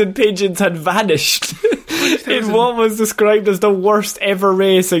 5,000 pigeons had vanished in what was described as the worst ever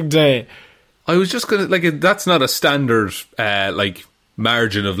racing day. I was just going to, that's not a standard,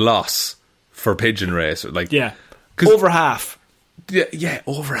 margin of loss for pigeon race. Yeah, over half. Yeah,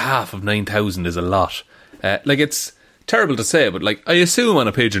 over half of 9,000 is a lot. It's terrible to say, but, I assume on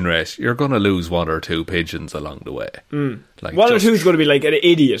a pigeon race, you're going to lose one or two pigeons along the way. One or two is going to be like an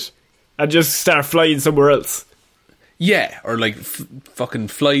idiot and just start flying somewhere else. Yeah, or, fucking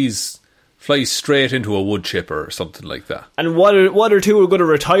flies straight into a wood chipper or something like that. And one or two are going to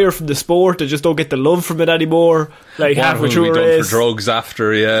retire from the sport and just don't get the love from it anymore. Halfway through a race. One will be done for drugs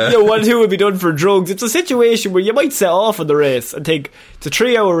after, yeah. Yeah, one or two will be done for drugs. It's a situation where you might set off on the race and think, it's a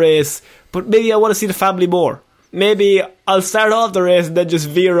 3-hour race, but maybe I want to see the family more. Maybe I'll start off the race and then just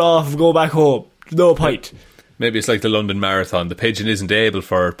veer off and go back home. No point. Maybe it's like the London Marathon. The pigeon isn't able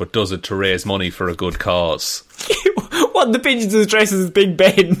for it, but does it to raise money for a good cause. One of the pigeons is dressed as Big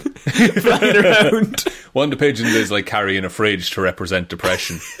Ben, flying around. One of the pigeons is carrying a fridge to represent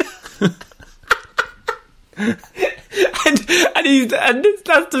depression. and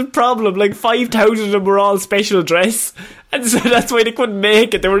that's the problem. 5,000 of them were all special dress, And so that's why they couldn't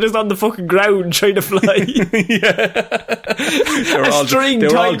make it. They were just on the fucking ground trying to fly. They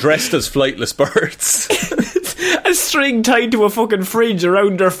were all dressed as flightless birds. A string tied to a fucking fridge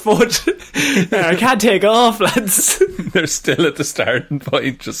around their foot. I can't take off, lads. They're still at the starting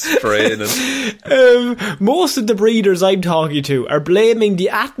point, just straining. Most of the breeders I'm talking to are blaming the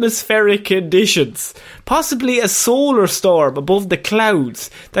atmospheric conditions, possibly a solar storm above the clouds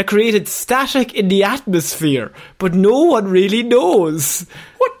that created static in the atmosphere, but no one really knows.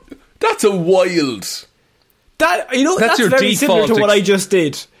 What? That's a wild... That's very similar to what I just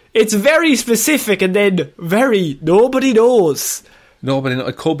did. It's very specific and then very nobody knows.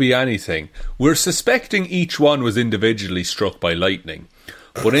 It could be anything. We're suspecting each one was individually struck by lightning,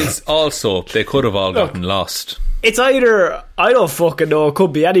 but it's also they could have all gotten lost. It's either, I don't fucking know, it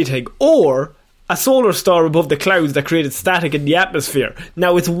could be anything, or a solar storm above the clouds that created static in the atmosphere.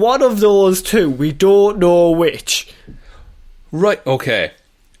 Now it's one of those two. We don't know which. Right, okay.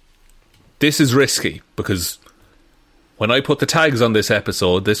 This is risky because when I put the tags on this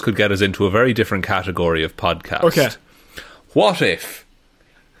episode, this could get us into a very different category of podcast. Okay. What if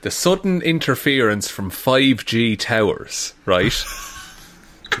the sudden interference from 5G towers, right?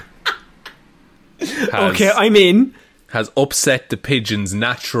 I'm in. Has upset the pigeons'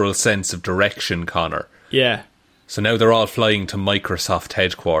 natural sense of direction, Connor. Yeah. So now they're all flying to Microsoft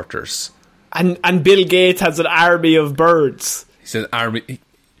headquarters. And Bill Gates has an army of birds. He's an army...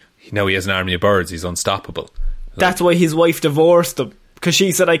 Now he has an army of birds. He's unstoppable. That's why his wife divorced him. Because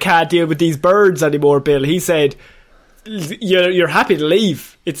she said, I can't deal with these birds anymore, Bill. He said, you're happy to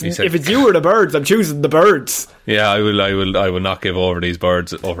leave. If it's you or the birds, I'm choosing the birds. Yeah, I will not give over these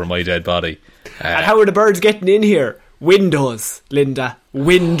birds over my dead body. And how are the birds getting in here? Windows, Linda.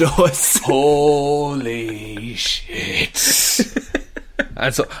 Windows. Holy shit.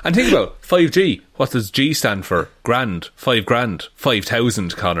 And think about 5G. What does G stand for? Grand. 5 grand.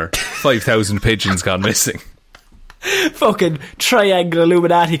 5,000, Connor. 5,000 pigeons gone missing. Fucking Triangle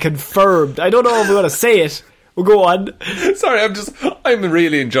Illuminati confirmed. I don't know if we're going to say it. We'll go on. Sorry, I'm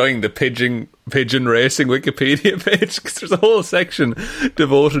really enjoying the pigeon racing Wikipedia page because there's a whole section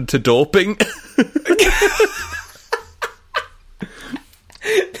devoted to doping.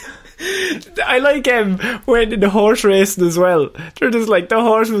 I like when in the horse racing as well. They're just like, the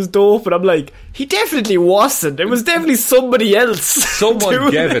horse was dope, and I'm like, he definitely wasn't. It was definitely somebody else. Someone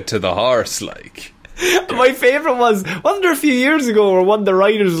gave it to the horse, like. My favourite wasn't there a few years ago where one of the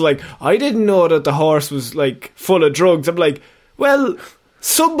riders was like, I didn't know that the horse was like full of drugs. I'm like, well,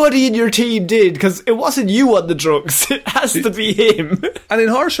 somebody in your team did, because it wasn't you on the drugs. It has to be him. And in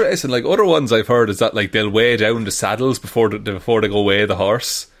horse racing, like other ones I've heard is that like they'll weigh down the saddles before they go weigh the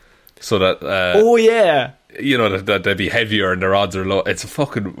horse, so that oh yeah, you know that they'd be heavier and their odds are low. It's a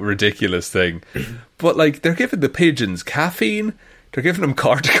fucking ridiculous thing. But like they're giving the pigeons caffeine. They're giving them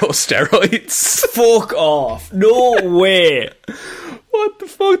corticosteroids. Fuck off. No way. What the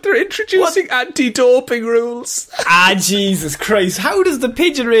fuck? They're introducing anti-doping rules. Jesus Christ. How does the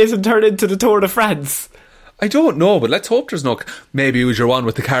pigeon racing turn into the Tour de France? I don't know, but let's hope there's no... Maybe it was your one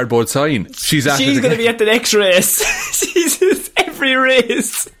with the cardboard sign. She's going to be at the next race. She's every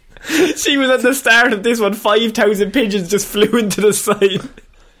race. She was at the start of this one. 5,000 pigeons just flew into the sign.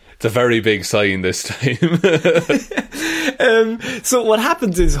 It's a very big sign this time. So what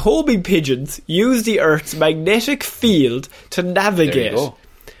happens is homing pigeons use the Earth's magnetic field to navigate,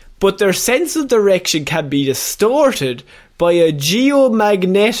 but their sense of direction can be distorted by a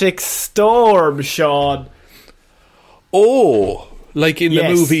geomagnetic storm, Sean. Oh, like in the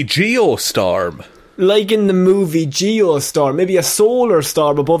movie Geostorm. Like in the movie Geostorm, maybe a solar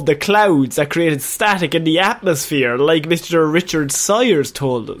storm above the clouds that created static in the atmosphere, like Mr. Richard Sayers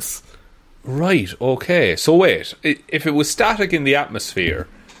told us. Right, okay. So wait, if it was static in the atmosphere,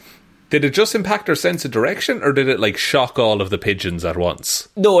 did it just impact their sense of direction, or did it like shock all of the pigeons at once?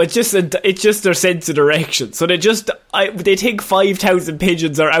 No, it's just their sense of direction. So they think 5,000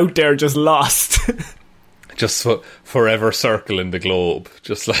 pigeons are out there just lost. Just forever circling the globe,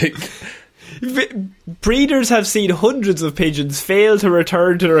 just like... Breeders have seen hundreds of pigeons fail to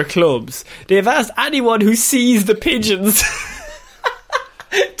return to their clubs. They have asked anyone who sees the pigeons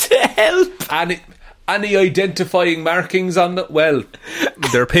to help. Any identifying markings on them? Well,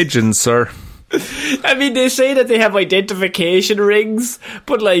 they're pigeons, sir. I mean, they say that they have identification rings,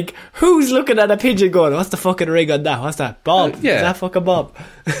 but like, who's looking at a pigeon going, what's the fucking ring on that? What's that? Bob? Yeah. Is that fucking Bob?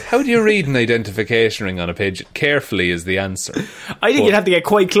 How do you read an identification ring on a pigeon? Carefully is the answer. I think you'd have to get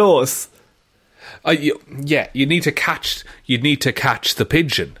quite close. You need to catch the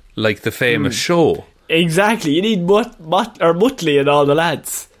pigeon, like the famous show. Exactly. You need Muttley and all the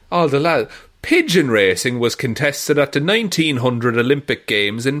lads. All the lads. pigeon racing was contested at the 1900 Olympic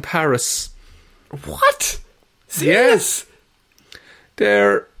Games in Paris. What? Serious?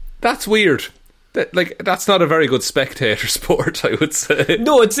 Yes. That's weird. That's not a very good spectator sport, I would say.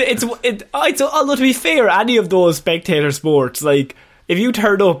 No, although to be fair, any of those spectator sports, like, if you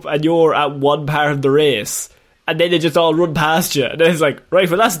turn up and you're at one part of the race, and then they just all run past you, and then it's like, right,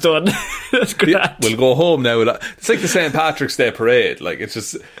 well, that's done. That's great. We'll go home now. It's like the St. Patrick's Day parade. Like, it's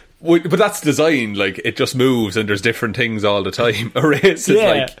just... But that's designed, like, it just moves and there's different things all the time. A race is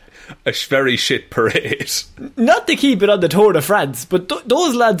like a very shit parade. Not to keep it on the Tour de France, but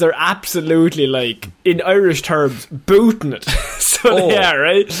those lads are absolutely, like, in Irish terms, booting it. So they are,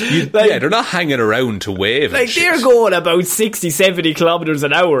 right? They're not hanging around to wave. Like, they're going about 60, 70 kilometres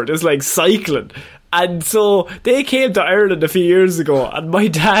an hour, just like cycling. And so they came to Ireland a few years ago, and my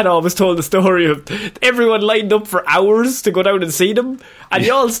dad always told the story of everyone lined up for hours to go down and see them, and they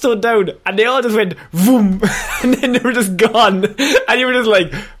all stood down and they all just went voom, and then they were just gone, and you were just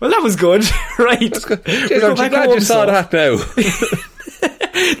like, well, that was good. Right, that's good. Jeez, I'm glad you saw that now.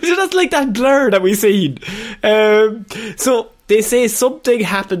 So that's like that blur that we seen. So they say something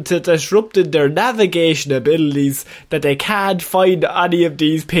happened to disrupted their navigation abilities, that they can't find any of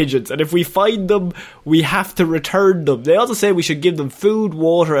these pigeons, and if we find them, we have to return them. They also say we should give them food,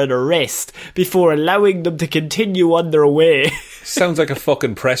 water and a rest before allowing them to continue on their way. Sounds like a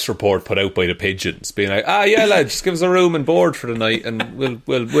fucking press report put out by the pigeons, being like, yeah lads, just give us a room and board for the night and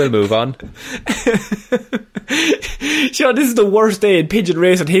we'll move on. Sean, this is the worst day in pigeon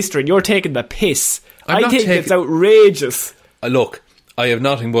racing history and you're taking the piss. I think it's outrageous. Look, I have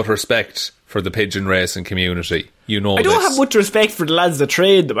nothing but respect for the pigeon racing community. You know, I don't have much respect for the lads that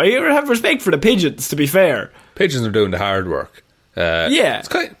train them. I have respect for the pigeons, to be fair. Pigeons are doing the hard work. Yeah,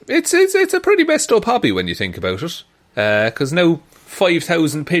 it's a pretty messed up hobby when you think about it. Because now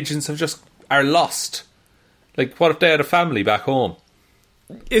 5,000 pigeons are lost. Like, what if they had a family back home?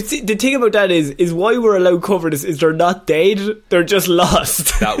 The thing about that is why we're allowed cover this is they're not dead, they're just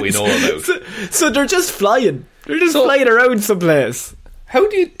lost. That we know about. So they're just flying. They're just flying around someplace. How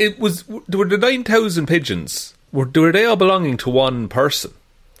do you... Were the 9,000 pigeons, were they all belonging to one person?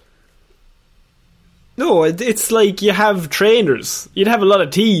 No, it's like you have trainers. You'd have a lot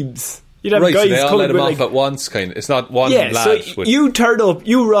of teams. You'd have guys so they all let them off at once, kind of. It's not one lad. So you turn up,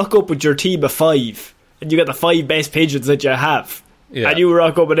 you rock up with your team of 5, and you get the 5 best pigeons that you have. Yeah. And you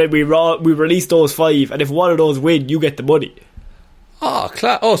rock up, and then we release those 5, and if one of those win, you get the money.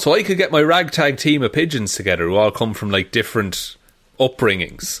 So I could get my ragtag team of pigeons together who all come from like different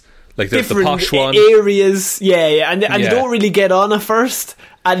upbringings. Like there's the posh one, areas, and they don't really get on at first.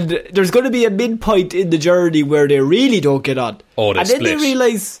 And there's going to be a midpoint in the journey where they really don't get on. Oh, they split. Then they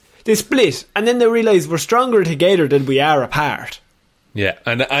realise they split, and then they realise we're stronger together than we are apart. Yeah,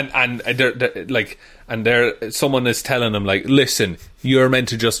 and someone is telling them like, listen, you're meant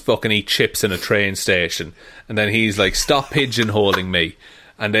to just fucking eat chips in a train station, and then he's like, stop pigeonholing me,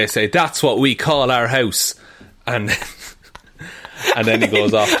 and they say that's what we call our house, and then he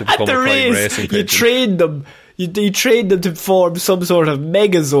goes off to become a prime racing pigeon. You train them to form some sort of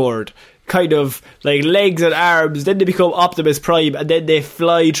Megazord, kind of like legs and arms, then they become Optimus Prime, and then they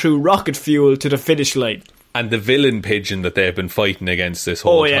fly through rocket fuel to the finish line. And the villain pigeon that they've been fighting against this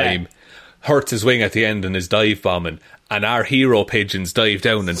whole time hurts his wing at the end and is dive bombing, and our hero pigeons dive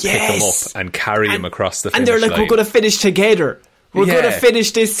down and pick him up and carry him across the finish line. And they're like, we're going to finish together. We're going to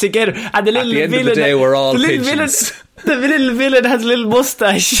finish this together. And the little villain, at the end of the day, we're all pigeons. The little villain has a little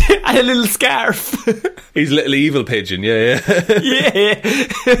moustache and a little scarf. He's a little evil pigeon, yeah.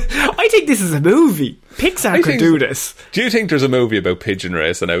 I think this is a movie. Pixar could do this. Do you think there's a movie about pigeon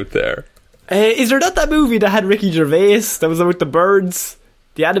racing out there? Is there not that movie that had Ricky Gervais that was about the birds?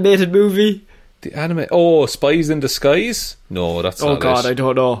 The animated movie? Spies in Disguise? No, that's not it. Oh God, I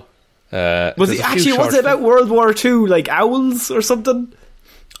don't know. Was it about World War II, like owls or something?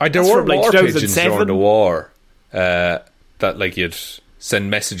 There were war pigeons during the war that like you'd send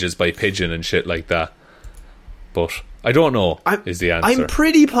messages by pigeon and shit like that. But I don't know is the answer. I'm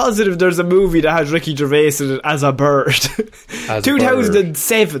pretty positive there's a movie that has Ricky Gervais in it as a bird.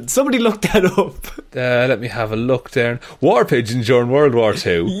 2007. Somebody look that up. Let me have a look there. War pigeons during World War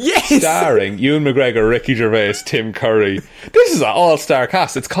II. Yes! Starring Ewan McGregor, Ricky Gervais, Tim Curry. This is an all-star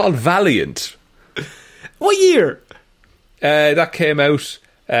cast. It's called Valiant. What year? That came out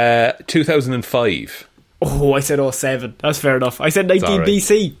 2005. Oh, I said 07. That's fair enough. I said 19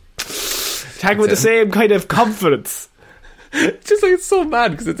 BC. Tag with the same kind of confidence. It's just like, it's so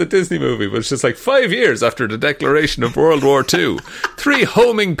mad because it's a Disney movie, but it's just like 5 years after the declaration of World War II, 3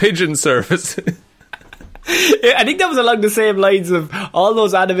 homing pigeon services. I think that was along the same lines of all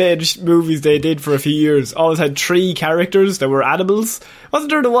those animated movies they did for a few years. Always had 3 characters that were animals. Wasn't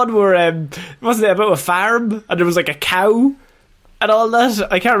there the one where wasn't it about a farm and there was like a cow and all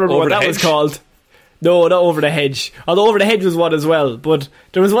that? I can't remember what that was called. No, not Over the Hedge. Although Over the Hedge was one as well. But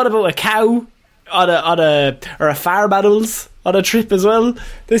there was one about a cow on a farm animals on a trip as well.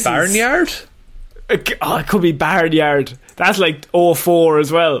 Barnyard? It could be Barnyard. That's like 04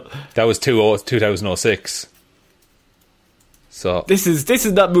 as well. That was 2006. So this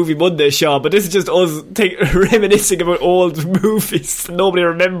is not Movie Monday, Sean, but this is just us reminiscing about old movies that nobody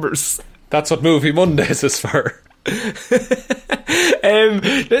remembers. That's what Movie Mondays is for.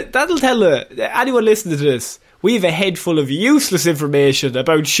 That'll tell anyone listening to this. We have a head full of useless information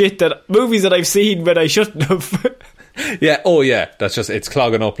about shit that movies that I've seen when I shouldn't have. Yeah, that's just, it's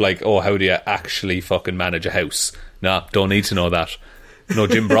clogging up like, how do you actually fucking manage a house? Nah, don't need to know that. No,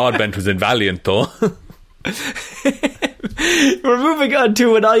 Jim Broadbent was in Valiant though. We're moving on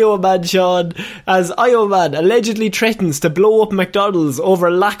to an Iowa man, Sean, as Iowa man allegedly threatens to blow up McDonald's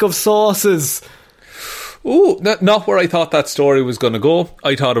over lack of sauces. Ooh, not where I thought that story was going to go.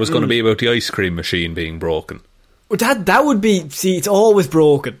 I thought it was going to be about the ice cream machine being broken. That would be, see, it's always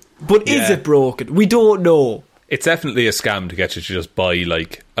broken. But is it broken? We don't know. It's definitely a scam to get you to just buy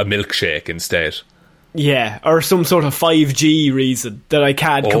like a milkshake instead. Yeah, or some sort of 5G reason that I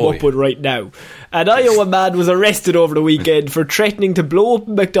can't come up with right now. An Iowa man was arrested over the weekend for threatening to blow up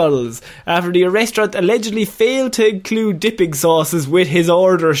McDonald's after the restaurant allegedly failed to include dipping sauces with his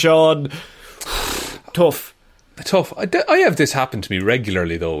order, Sean. Tough. I have this happen to me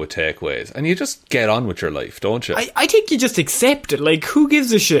regularly though with takeaways, and you just get on with your life, don't you? I think you just accept it. Like, who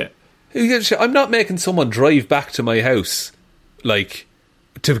gives a shit? I'm not making someone drive back to my house like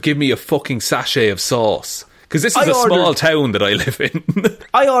to give me a fucking sachet of sauce, because this is a small town that I live in.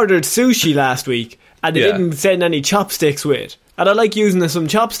 I ordered sushi last week and they didn't send any chopsticks with it, and I like using some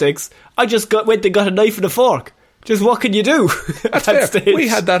chopsticks. I just went and got a knife and a fork. Just what can you do at that stage? We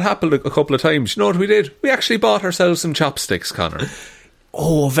had that happen a couple of times. You know what we did? We actually bought ourselves some chopsticks, Connor.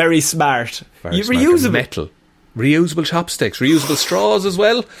 Oh, very smart. Reusable metal. Reusable chopsticks, reusable straws as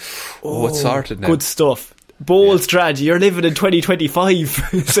well. Oh, it's sorted now. Good stuff. Bold strategy. You're living in 2025.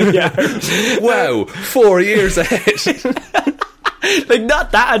 So yeah. Wow, 4 years ahead. Like,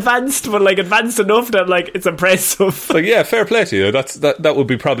 not that advanced, but like advanced enough that like it's impressive. Like, yeah, fair play to you. That would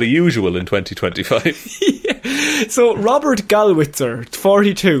be probably usual in 2025. Yeah. So Robert Galwitzer,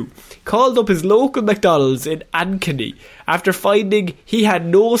 42, called up his local McDonald's in Ankeny after finding he had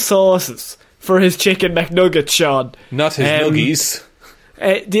no sauces for his chicken McNuggets, Sean. Not his nuggies.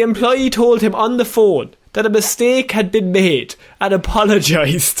 The employee told him on the phone that a mistake had been made and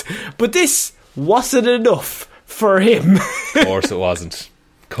apologised, but this wasn't enough for him. Of course it wasn't.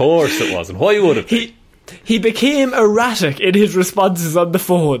 Why would it be? He became erratic in his responses on the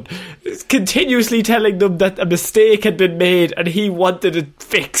phone, continuously telling them that a mistake had been made and he wanted it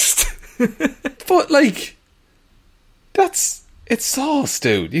fixed. But like, it's sauce,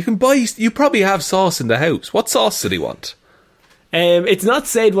 dude. You probably have sauce in the house. What sauce did he want? It's not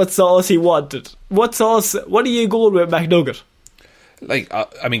said what sauce he wanted. What are you going with McNugget? Like,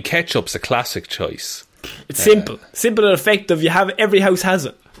 I mean, ketchup's a classic choice. It's simple and effective. Every house has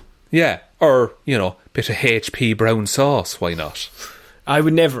it. Yeah, or bit of HP brown sauce. Why not? I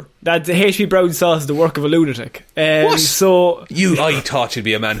would never. That HP brown sauce is the work of a lunatic. What? So I thought you'd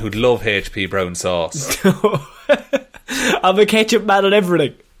be a man who'd love HP brown sauce. I'm a ketchup man on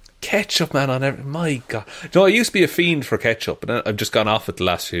everything. Ketchup man on everything. My God. No, I used to be a fiend for ketchup, but I've just gone off it the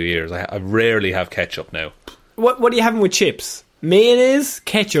last few years. I rarely have ketchup now. What are you having with chips? Mayonnaise,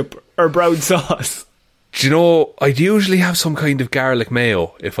 ketchup, or brown sauce? Do you know, I'd usually have some kind of garlic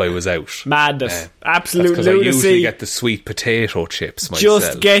mayo if I was out. Madness. Absolute lunacy. I usually get the sweet potato chips myself.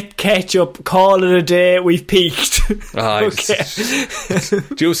 Just get ketchup, call it a day, we've peaked. Okay.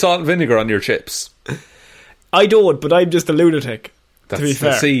 Do you have salt and vinegar on your chips? I don't, but I'm just a lunatic. To be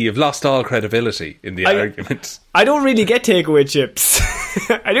fair. See, you've lost all credibility in the argument. I don't really get takeaway chips.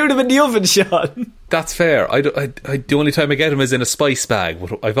 I do them in the oven, Sean. That's fair. The only time I get them is in a spice bag.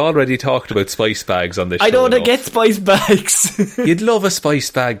 But I've already talked about spice bags on this show. I don't want to get spice bags. You'd love a spice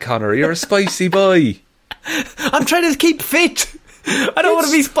bag, Connor. You're a spicy boy. I'm trying to keep fit. I don't want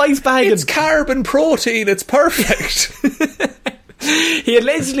to be spice bagging. It's carb and protein. It's perfect. He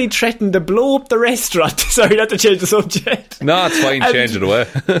allegedly threatened to blow up the restaurant. Sorry, not to change the subject. No, it's fine, change it away.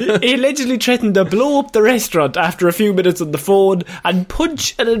 He allegedly threatened to blow up the restaurant after a few minutes on the phone and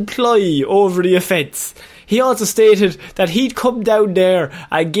punch an employee over the offence. He also stated that he'd come down there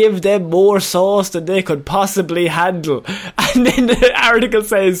and give them more sauce than they could possibly handle. And then the article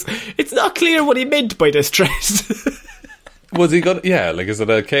says, it's not clear what he meant by this threat. Was he gonna... Yeah, like, is it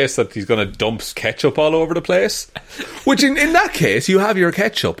a case that he's gonna dump ketchup all over the place? Which, in that case, you have your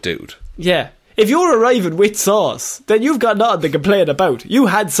ketchup, dude. Yeah. If you're arriving with sauce, then you've got nothing to complain about. You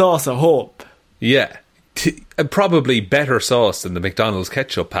had sauce at home. Yeah. Probably better sauce than the McDonald's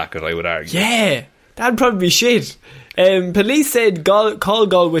ketchup packet, I would argue. Yeah. That'd probably be shit. Police said call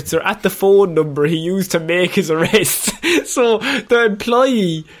Goldwitzer at the phone number he used to make his arrest. So the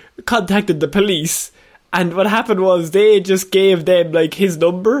employee contacted the police, and what happened was they just gave them like his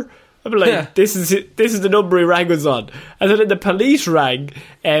number. I'm like, this is the number he rang us on. And then the police rang,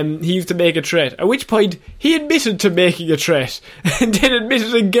 he used to make a threat. At which point, he admitted to making a threat. And then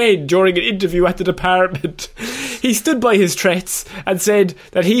admitted again during an interview at the department. He stood by his threats and said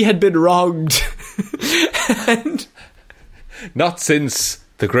that he had been wronged. And not since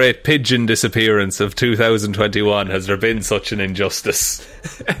the great pigeon disappearance of 2021 has there been such an injustice.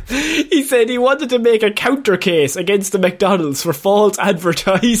 He said he wanted to make a counter case against the McDonald's for false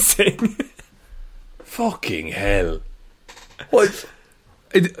advertising. Fucking hell. What?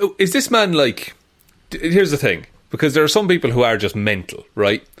 Is this man like... Here's the thing. Because there are some people who are just mental,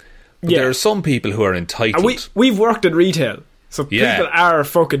 right? But there are some people who are entitled. And we've worked in retail. So people are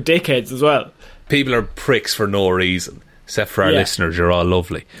fucking dickheads as well. People are pricks for no reason. Except for our listeners, you're all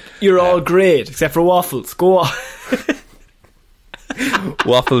lovely. You're all great, except for Waffles. Go on.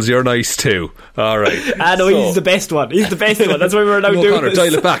 Waffles, you're nice too. All right. I know, he's the best one. He's the best one. That's why we're now doing Connor, this.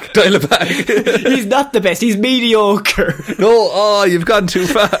 Dial it back. He's not the best. He's mediocre. No, you've gone too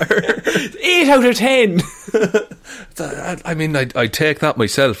far. 8 out of 10. I mean, I'd take that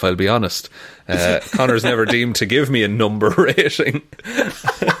myself, I'll be honest. Connor's never deemed to give me a number rating.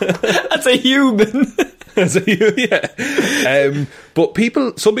 That's a human. But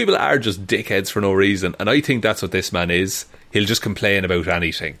some people are just dickheads for no reason, and I think that's what this man is. He'll just complain about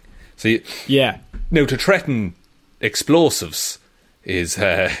anything. So now to threaten explosives is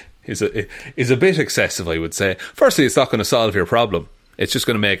a bit excessive, I would say. Firstly, it's not going to solve your problem. It's just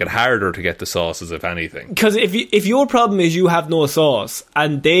going to make it harder to get the sauces, if anything. Because if your problem is you have no sauce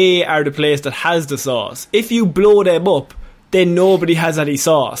and they are the place that has the sauce, if you blow them up, then nobody has any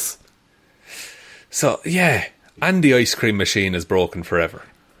sauce. So, and the ice cream machine is broken forever.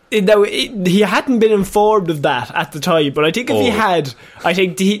 Now, he hadn't been informed of that at the time, but I think if he had, I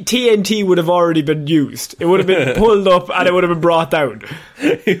think TNT would have already been used. It would have been pulled up and it would have been brought down.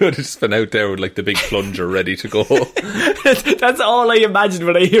 He would have just been out there with like the big plunger ready to go. That's all I imagine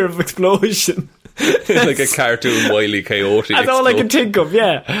when I hear of explosion. Like a cartoon Wile E. Coyote. That's all I can think of,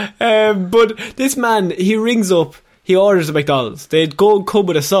 but this man, he rings up, he orders a McDonald's. They'd go and come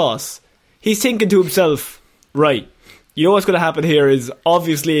with a sauce. He's thinking to himself, right, you know what's going to happen here is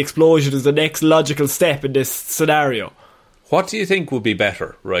obviously explosion is the next logical step in this scenario. What do you think would be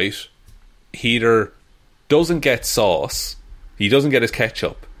better, right? He either doesn't get sauce, he doesn't get his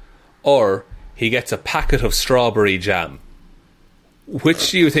ketchup, or he gets a packet of strawberry jam. Which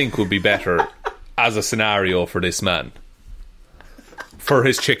do you think would be better as a scenario for this man? For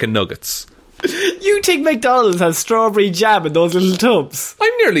his chicken nuggets. You think McDonald's has strawberry jam in those little tubs?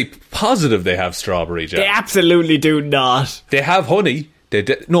 I'm nearly positive they have strawberry jam. They absolutely do not. They have honey.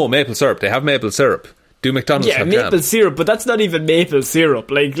 No, maple syrup. They have maple syrup. Do McDonald's have maple jam? syrup, but that's not even maple syrup.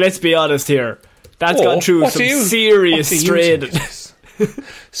 Like, let's be honest here. That's gone through some serious straining.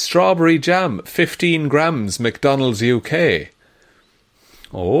 Strawberry jam, 15 grams, McDonald's UK.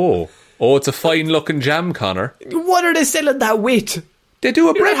 Oh, it's a fine looking jam, Connor. What are they selling that with? They do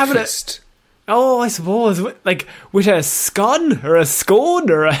a breakfast. I suppose, like with a scone or a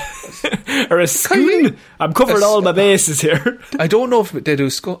scone or a spoon. I'm covering all my bases here. I don't know if they do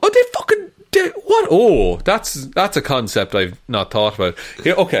scone. Oh, they fucking what? Oh, that's a concept I've not thought about.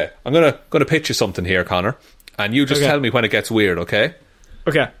 Here, okay, I'm gonna pitch you something here, Connor, and you just tell me when it gets weird. Okay.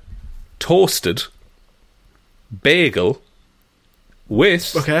 Okay. Toasted bagel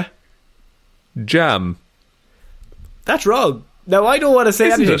with jam. That's wrong. Now, I don't want to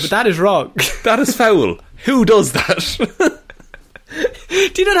say anything, but that is wrong. That is foul. Who does that?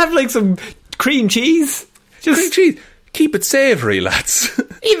 Do you not have, like, some cream cheese? Cream cheese? Keep it savoury, lads.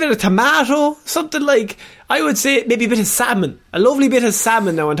 Even a tomato? Something like, I would say, maybe a bit of salmon. A lovely bit of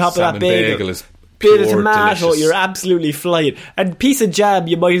salmon now on top of that bagel. Bagel is pure bit of tomato, delicious. You're absolutely flying. And piece of jam,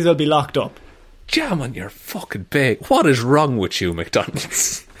 you might as well be locked up. Jam on your fucking bagel. What is wrong with you,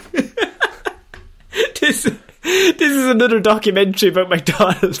 McDonald's? This is another documentary about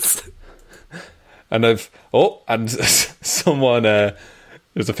McDonald's. And someone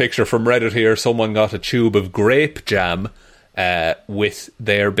There's a picture from Reddit here. Someone got a tube of grape jam with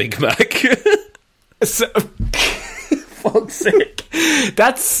their Big Mac. So, fuck's sake.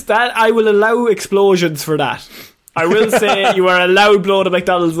 That I will allow explosions for that. I will say you are allowed blowing a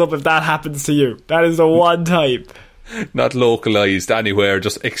McDonald's up if that happens to you. That is the one time. Not localised anywhere,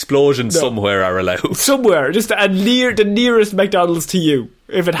 just explosions somewhere are allowed. Somewhere, just the nearest McDonald's to you,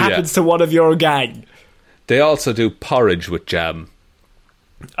 if it happens to one of your gang. They also do porridge with jam.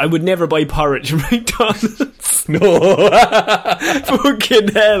 I would never buy porridge from McDonald's. No. Fucking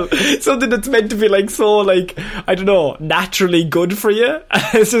hell. Something that's meant to be like so, like, I don't know, naturally good for you.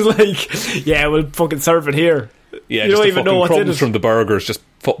 It's just like, yeah, we'll fucking serve it here. Yeah, you just don't the even know what's in it. From the burgers, just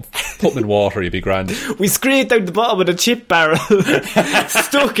put them in water, you'd be grand. We scraped out the bottom of the chip barrel,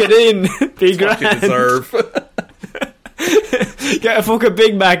 stuck it in, be grand. What you deserve. Get a fucking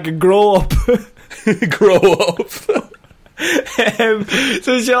Big Mac and grow up. Grow up.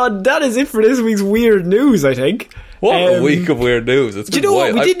 So Sean, that is it for this week's weird news, I think. What a week of weird news. Do you know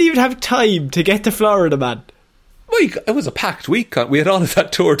what? We didn't even have time to get to Florida, man. It was a packed week. We had all of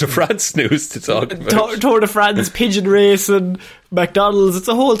that Tour de France news to talk about. Tour de France, pigeon racing, McDonald's, it's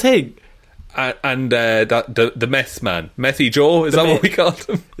a whole thing. And the meth man, Methy Joe, is that what we called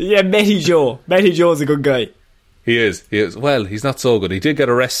him? Yeah, Methy Joe. Methy Joe's a good guy. He is. Well, he's not so good. He did get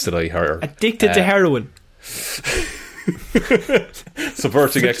arrested, I heard. Addicted to heroin.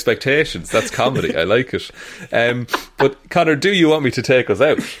 Subverting expectations. That's comedy. I like it. But Conor, do you want me to take us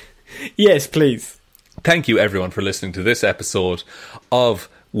out? Yes, please. Thank you everyone for listening to this episode of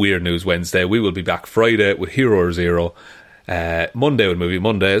Weird News Wednesday. We will be back Friday with Hero or Zero, Monday with Movie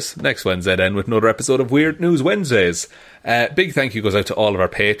Mondays, next Wednesday then with another episode of Weird News Wednesdays. Big thank you goes out to all of our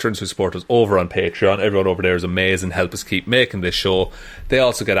patrons who support us over on Patreon. Everyone over there is amazing, help us keep making this show. They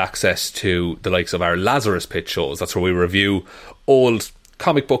also get access to the likes of our Lazarus Pit shows. That's where we review old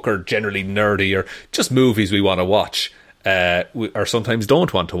comic book or generally nerdy or just movies we want to watch, or sometimes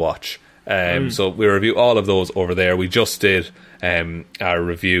don't want to watch. So we review all of those over there. We just did our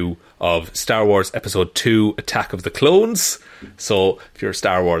review of Star Wars Episode 2 Attack of the Clones. So if you're a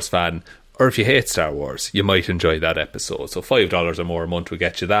Star Wars fan, or if you hate Star Wars, you might enjoy that episode. So $5 or more a month will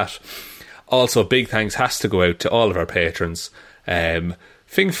get you that. Also, big thanks has to go out to all of our patrons.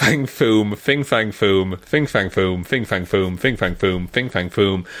 Fing Fang Foom, Fing Fang Foom, Fing Fang Foom, Fing Fang Foom, Fing Fang Foom, Fing Fang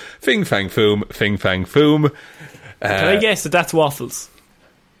Foom, Fing Fang Foom, Fing Fang Foom. Can I guess that that's waffles?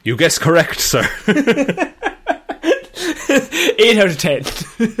 You guess correct, sir. 8 out of 10.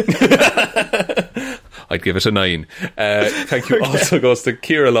 I'd give it a 9. Thank you also goes to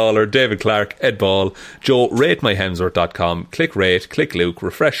Ciara Lawler, David Clark, Ed Ball, Joe, RateMyHemsworth.com, Click Rate, Click Luke,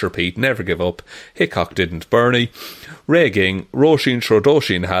 Refresh Repeat, Never Give Up, Hickok Didn't, Bernie, Ray Ging, Roisin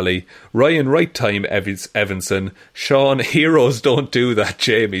Shrodoshin Halley, Ryan Right Time Evanson, Sean Heroes Don't Do That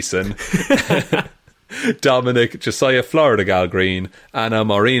Jamieson, Dominic, Josiah Florida Gal Green, Anna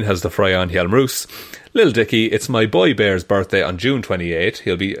Maureen has the fry on Hjelmroos, Lil Dicky, it's my boy Bear's birthday on June 28.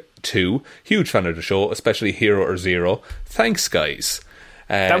 He'll be 2. Huge fan of the show, especially Hero or Zero. Thanks, guys.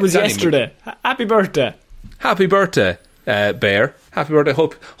 That was yesterday. Happy birthday. Happy birthday, Bear. Happy birthday.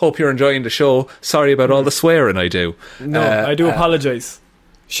 Hope you're enjoying the show. Sorry about all the swearing I do. No, I do apologise.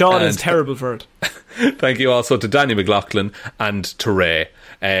 Sean is terrible for it. Thank you also to Danny McLaughlin and to Ray.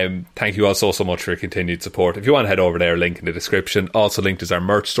 Thank you all so much for your continued support. If you want to head over there, link in the description. Also linked is our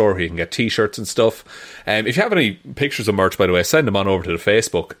merch store where you can get t-shirts and stuff. If you have any pictures of merch, by the way, send them on over to the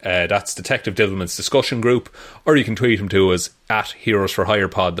Facebook. That's Detective Diddleman's discussion group, or you can tweet them to us at Heroes for Hire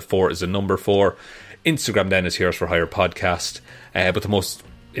Pod. The 4 is the number 4. Instagram then is Heroes for Hire Podcast. But the most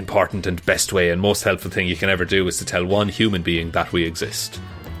important and best way and most helpful thing you can ever do is to tell one human being that we exist.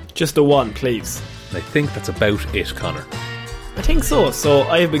 Just the one, please. And I think that's about it, Conor. I think so. So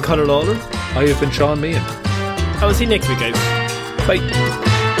I have been Conor Lawler. I have been Sean Meehan. I will see you next week, guys. Bye.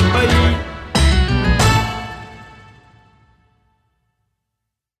 Bye.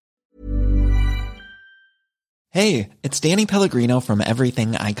 Hey, it's Danny Pellegrino from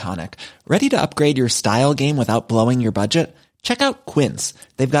Everything Iconic. Ready to upgrade your style game without blowing your budget? Check out Quince.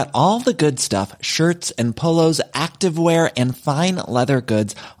 They've got all the good stuff, shirts and polos, activewear, and fine leather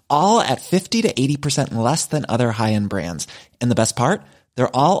goods, all at 50 to 80% less than other high-end brands. And the best part?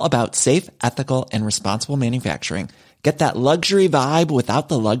 They're all about safe, ethical, and responsible manufacturing. Get that luxury vibe without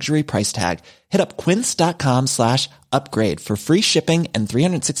the luxury price tag. Hit up quince.com/upgrade for free shipping and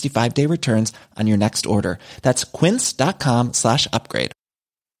 365-day returns on your next order. That's quince.com/upgrade.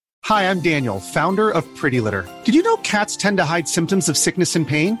 Hi, I'm Daniel, founder of Pretty Litter. Did you know cats tend to hide symptoms of sickness and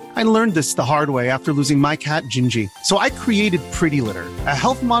pain? I learned this the hard way after losing my cat, Gingy. So I created Pretty Litter, a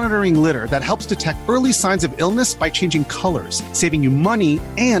health monitoring litter that helps detect early signs of illness by changing colors, saving you money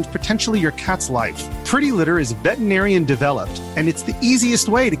and potentially your cat's life. Pretty Litter is veterinarian developed, and it's the easiest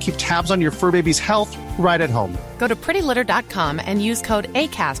way to keep tabs on your fur baby's health right at home. Go to prettylitter.com and use code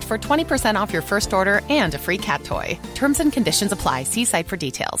ACAST for 20% off your first order and a free cat toy. Terms and conditions apply. See site for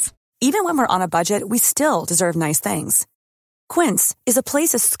details. Even when we're on a budget, we still deserve nice things. Quince is a place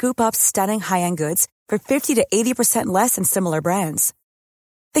to scoop up stunning high-end goods for 50 to 80% less than similar brands.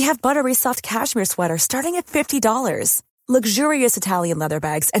 They have buttery soft cashmere sweaters starting at $50, luxurious Italian leather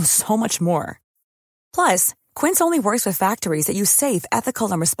bags, and so much more. Plus, Quince only works with factories that use safe,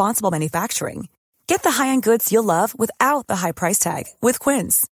 ethical, and responsible manufacturing. Get the high-end goods you'll love without the high price tag with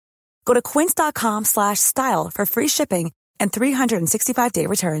Quince. Go to quince.com/style for free shipping and 365-day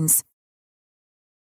returns.